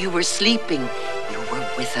even though you were sleeping, you were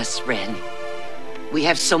with us, Ren. We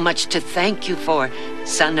have so much to thank you for,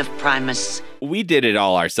 son of Primus. We did it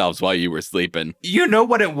all ourselves while you were sleeping. You know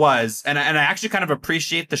what it was, and I actually kind of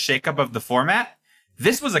appreciate the shakeup of the format.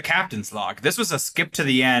 This was a captain's log. This was a skip to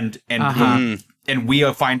the end, and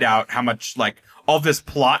we find out how much all this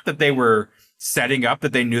plot that they were setting up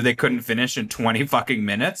that they knew they couldn't finish in 20 fucking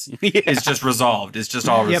minutes is just resolved. It's just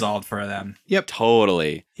all resolved for them. Yep,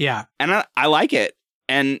 totally. Yeah, and I like it.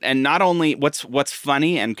 And not only what's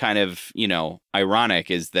funny and kind of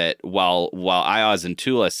ironic is that while Ayaz and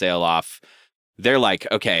Tula sail off, they're like,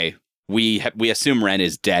 okay, we assume Ren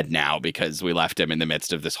is dead now because we left him in the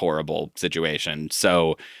midst of this horrible situation.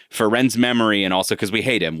 So for Ren's memory and also because we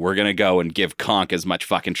hate him, we're gonna go and give Conk as much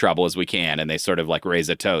fucking trouble as we can. And they sort of raise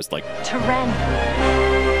a toast to Ren,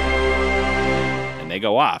 and they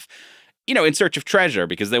go off, in search of treasure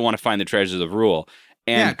because they want to find the treasures of Rule.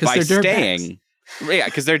 And by they're staying. Yeah,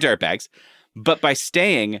 because they're dirtbags. But by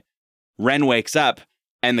staying, Ren wakes up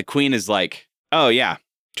and the queen is like, oh yeah,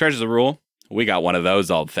 treasures of Rule. We got one of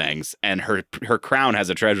those old things. And her crown has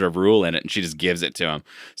a treasure of Rule in it and she just gives it to him.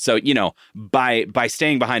 So, by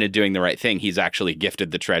staying behind and doing the right thing, he's actually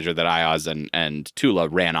gifted the treasure that Ayaz and Tula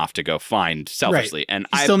ran off to go find selfishly. Right. And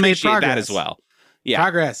I appreciate that as well. Yeah.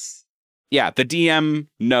 Progress. Yeah, the DM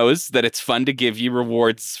knows that it's fun to give you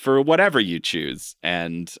rewards for whatever you choose,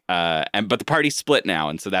 but the party's split now,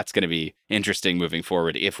 and so that's going to be interesting moving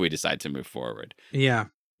forward if we decide to move forward. Yeah.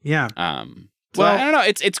 So I don't know.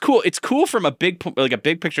 It's cool. It's cool from a big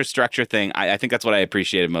picture structure thing. I think that's what I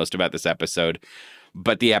appreciated most about this episode,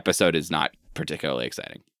 but the episode is not particularly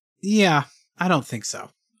exciting. Yeah, I don't think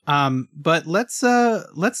so. But let's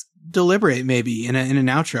deliberate maybe in an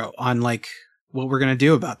outro on what we're gonna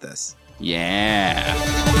do about this. Yeah.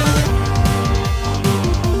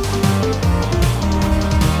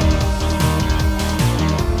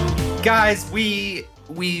 Guys, we've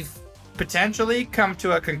potentially come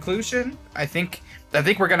to a conclusion. I think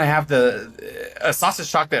we're gonna have a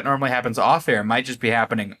sausage talk that normally happens off air might just be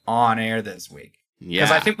happening on air this week. Yeah.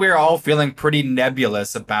 Because I think we're all feeling pretty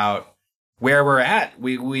nebulous about where we're at.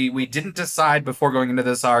 We didn't decide before going into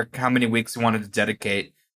this arc how many weeks we wanted to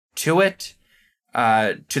dedicate to it.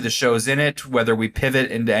 To the shows in it, whether we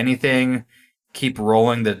pivot into anything, keep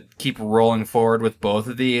rolling forward with both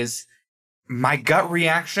of these. My gut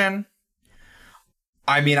reaction,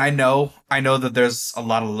 I mean, I know that there's a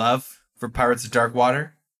lot of love for Pirates of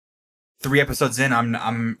Darkwater. 3 episodes in,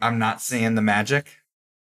 I'm not seeing the magic.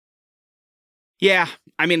 Yeah,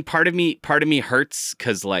 I mean, part of me hurts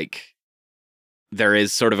because there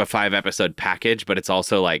is sort of a 5-episode package, but it's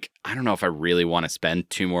also like, I don't know if I really want to spend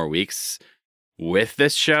 2 more weeks with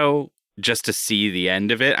this show just to see the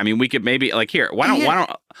end of it. I mean, we could maybe like here, why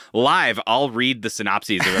don't live, I'll read the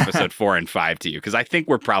synopses of episode 4 and 5 to you, because I think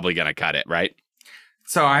we're probably going to cut it, right?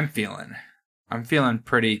 So I'm feeling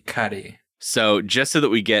pretty cutty. So just so that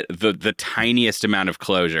we get the tiniest amount of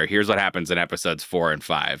closure, here's what happens in episodes 4 and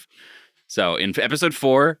 5. So in episode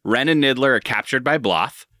 4, Ren and Niddler are captured by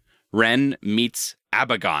Bloth. Ren meets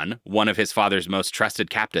Abagon, one of his father's most trusted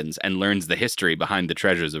captains, and learns the history behind the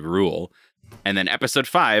treasures of Rule. And then episode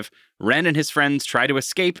 5, Ren and his friends try to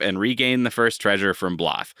escape and regain the first treasure from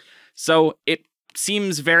Bloth. So it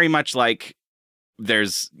seems very much like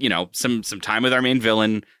there's, some time with our main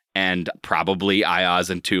villain, and probably Ayaz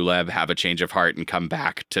and Tuleb have a change of heart and come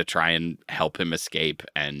back to try and help him escape,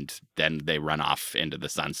 and then they run off into the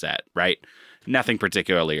sunset, right? Nothing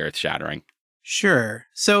particularly earth-shattering. Sure.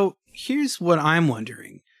 So here's what I'm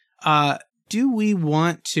wondering. Do we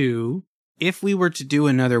want to, if we were to do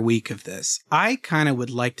another week of this, I kind of would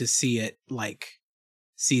like to see it like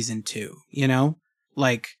season 2,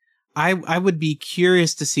 Like, I would be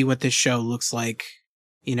curious to see what this show looks like,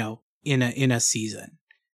 in a season.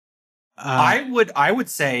 I would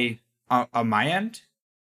say on my end,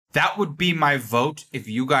 that would be my vote if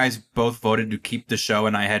you guys both voted to keep the show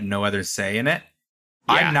and I had no other say in it.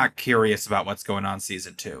 Yeah. I'm not curious about what's going on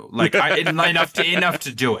season 2. Like enough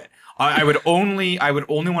to do it. I would only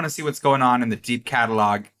want to see what's going on in the deep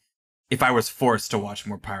catalog if I was forced to watch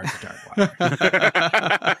more Pirates of Darkwater.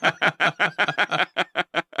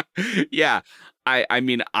 Yeah. I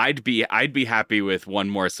mean, I'd be happy with one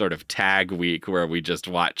more sort of tag week where we just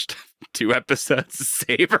watched 2 episodes of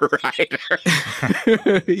Saber Rider.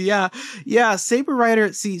 Yeah, Saber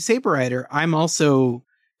Rider. See, Saber Rider, I'm also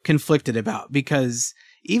conflicted about, because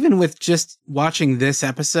even with just watching this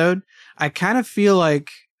episode, I kind of feel like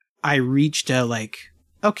I reached a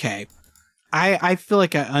okay, I feel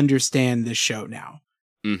like I understand this show now.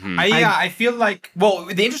 Mm-hmm. I feel like, well,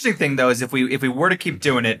 the interesting thing though is if we were to keep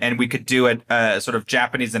doing it and we could do it sort of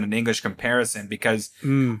Japanese and an English comparison, because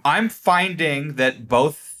I'm finding that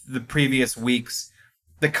both the previous weeks,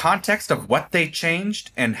 the context of what they changed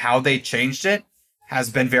and how they changed it has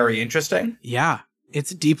been very interesting. Yeah,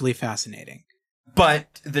 it's deeply fascinating.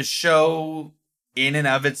 But the show in and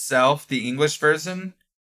of itself, the English version,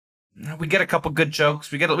 we get a couple good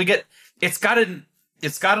jokes. We get it's got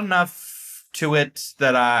enough to it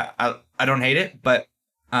that I don't hate it, but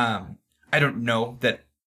I don't know that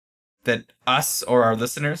us or our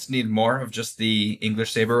listeners need more of just the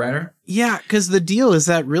English Saber Rider. Yeah, because the deal is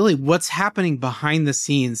that really what's happening behind the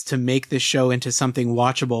scenes to make this show into something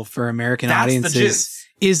watchable for American audiences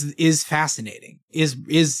is fascinating,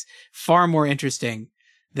 is far more interesting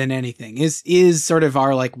than anything. Is sort of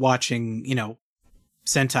our like watching,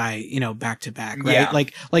 Sentai, back to back, right? Yeah.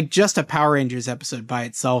 Like just a Power Rangers episode by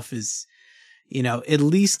itself is, at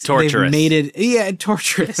least torturous. They've made it,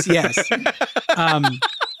 torturous, yes.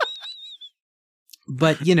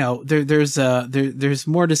 But there's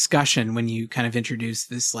more discussion when you kind of introduce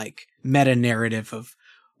this like meta narrative of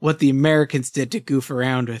what the Americans did to goof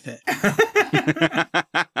around with it.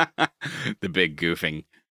 The big goofing.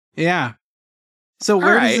 Yeah. So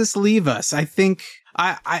where does this leave us? I think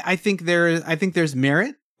there's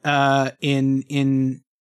merit in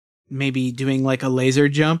maybe doing like a laser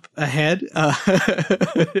jump ahead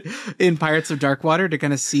in Pirates of Darkwater to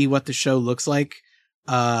kind of see what the show looks like.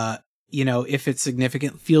 If it's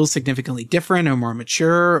feels significantly different or more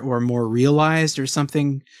mature or more realized or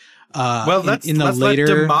something. Let's let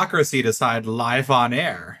democracy decide live on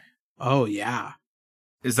air. Oh yeah.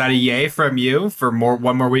 Is that a yay from you for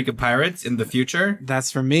one more week of Pirates in the future?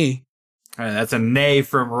 That's from me. All right, that's a nay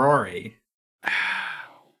from Rory.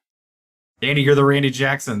 Andy, you're the Randy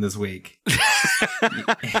Jackson this week.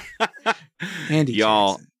 Andy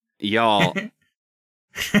y'all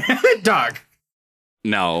Dog.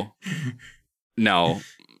 No,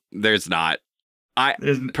 there's not.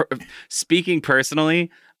 Speaking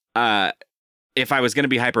personally, if I was going to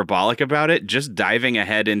be hyperbolic about it, just diving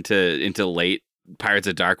ahead into late Pirates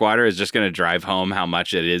of Darkwater is just going to drive home how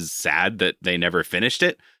much it is sad that they never finished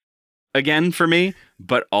it again for me.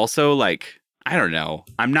 But also, like, I don't know.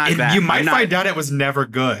 You might find out it was never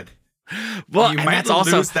good. Well, you might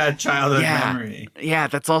lose that childhood memory. Yeah,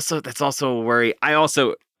 that's also a worry.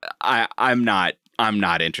 I'm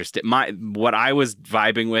not interested. What I was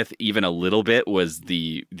vibing with even a little bit was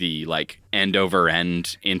the like end over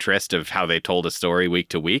end interest of how they told a story week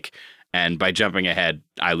to week, and by jumping ahead,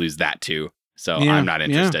 I lose that too. So I'm not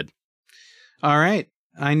interested. Yeah. All right,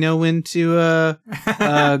 I know when to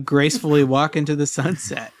gracefully walk into the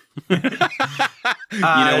sunset.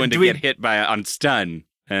 When to get hit on stun.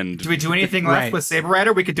 And do we do anything left with Saber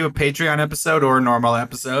Rider? We could do a Patreon episode or a normal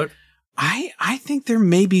episode. I think there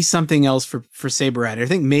may be something else for Saber Rider. I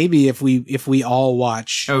think maybe if we all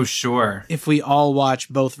watch. Oh, sure. If we all watch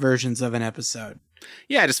both versions of an episode.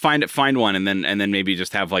 Yeah, just find one and then maybe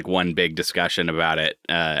just have like one big discussion about it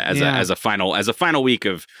as a final week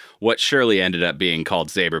of what surely ended up being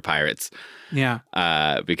called Saber Pirates. Yeah.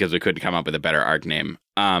 Because we couldn't come up with a better arc name.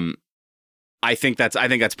 I think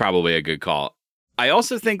that's probably a good call. I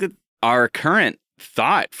also think that our current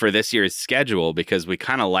thought for this year's schedule, because we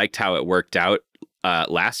kind of liked how it worked out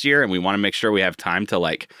last year, and we want to make sure we have time to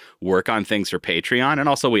like work on things for Patreon, and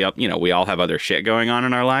also we all have other shit going on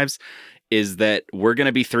in our lives, is that we're going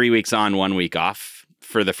to be 3 weeks on, 1 week off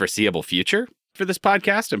for the foreseeable future for this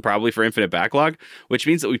podcast and probably for Infinite Backlog, which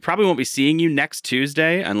means that we probably won't be seeing you next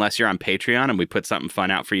Tuesday unless you're on Patreon and we put something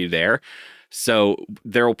fun out for you there. So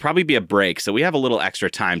there will probably be a break. So we have a little extra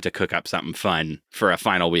time to cook up something fun for a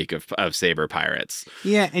final week of Saber Pirates.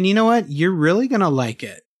 Yeah. And you know what? You're really going to like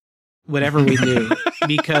it, whatever we do,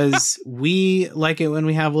 because we like it when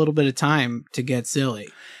we have a little bit of time to get silly.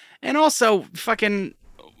 And also fucking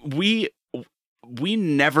we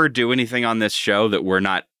never do anything on this show that we're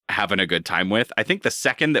not having a good time with. I think the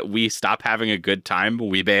second that we stop having a good time,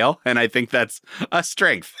 we bail. And I think that's a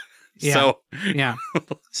strength. Yeah.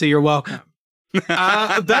 So you're welcome.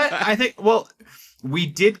 I think, well, we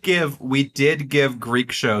did give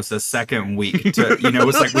Greek shows a second week to, it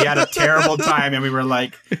was like we had a terrible time and we were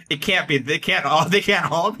like, they can't all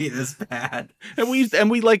be this bad. And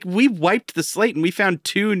we wiped the slate and we found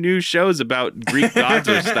 2 new shows about Greek gods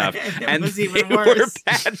or stuff. And was even they worse. were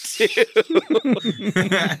bad too.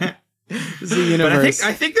 But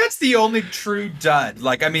I think that's the only true dud.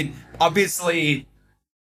 Like, I mean, obviously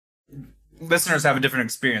listeners have a different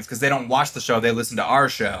experience because they don't watch the show, they listen to our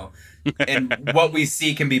show. And what we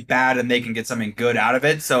see can be bad and they can get something good out of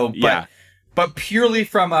it. So, but purely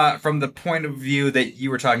from the point of view that you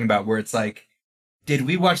were talking about, where it's like, did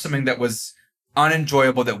we watch something that was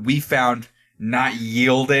unenjoyable that we found not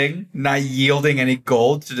yielding any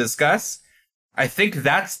gold to discuss? I think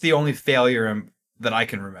that's the only failure that I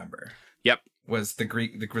can remember. Yep. Was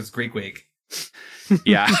Greek Week.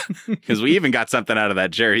 Yeah. Because we even got something out of that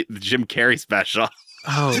Jim Carrey special.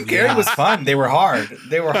 Oh, Jim Carrey was fun. They were hard, but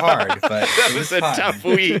that was a tough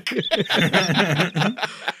week.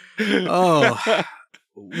 Oh,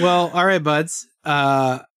 well, all right, buds.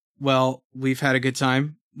 Well, we've had a good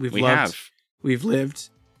time. We've lived,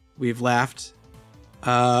 we've laughed.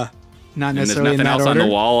 Not necessarily in that order. On the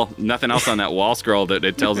wall. Nothing else on that wall scroll that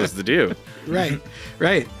it tells us to do. Right.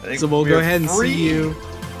 So we'll go ahead and see you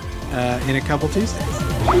in a couple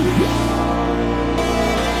Tuesdays.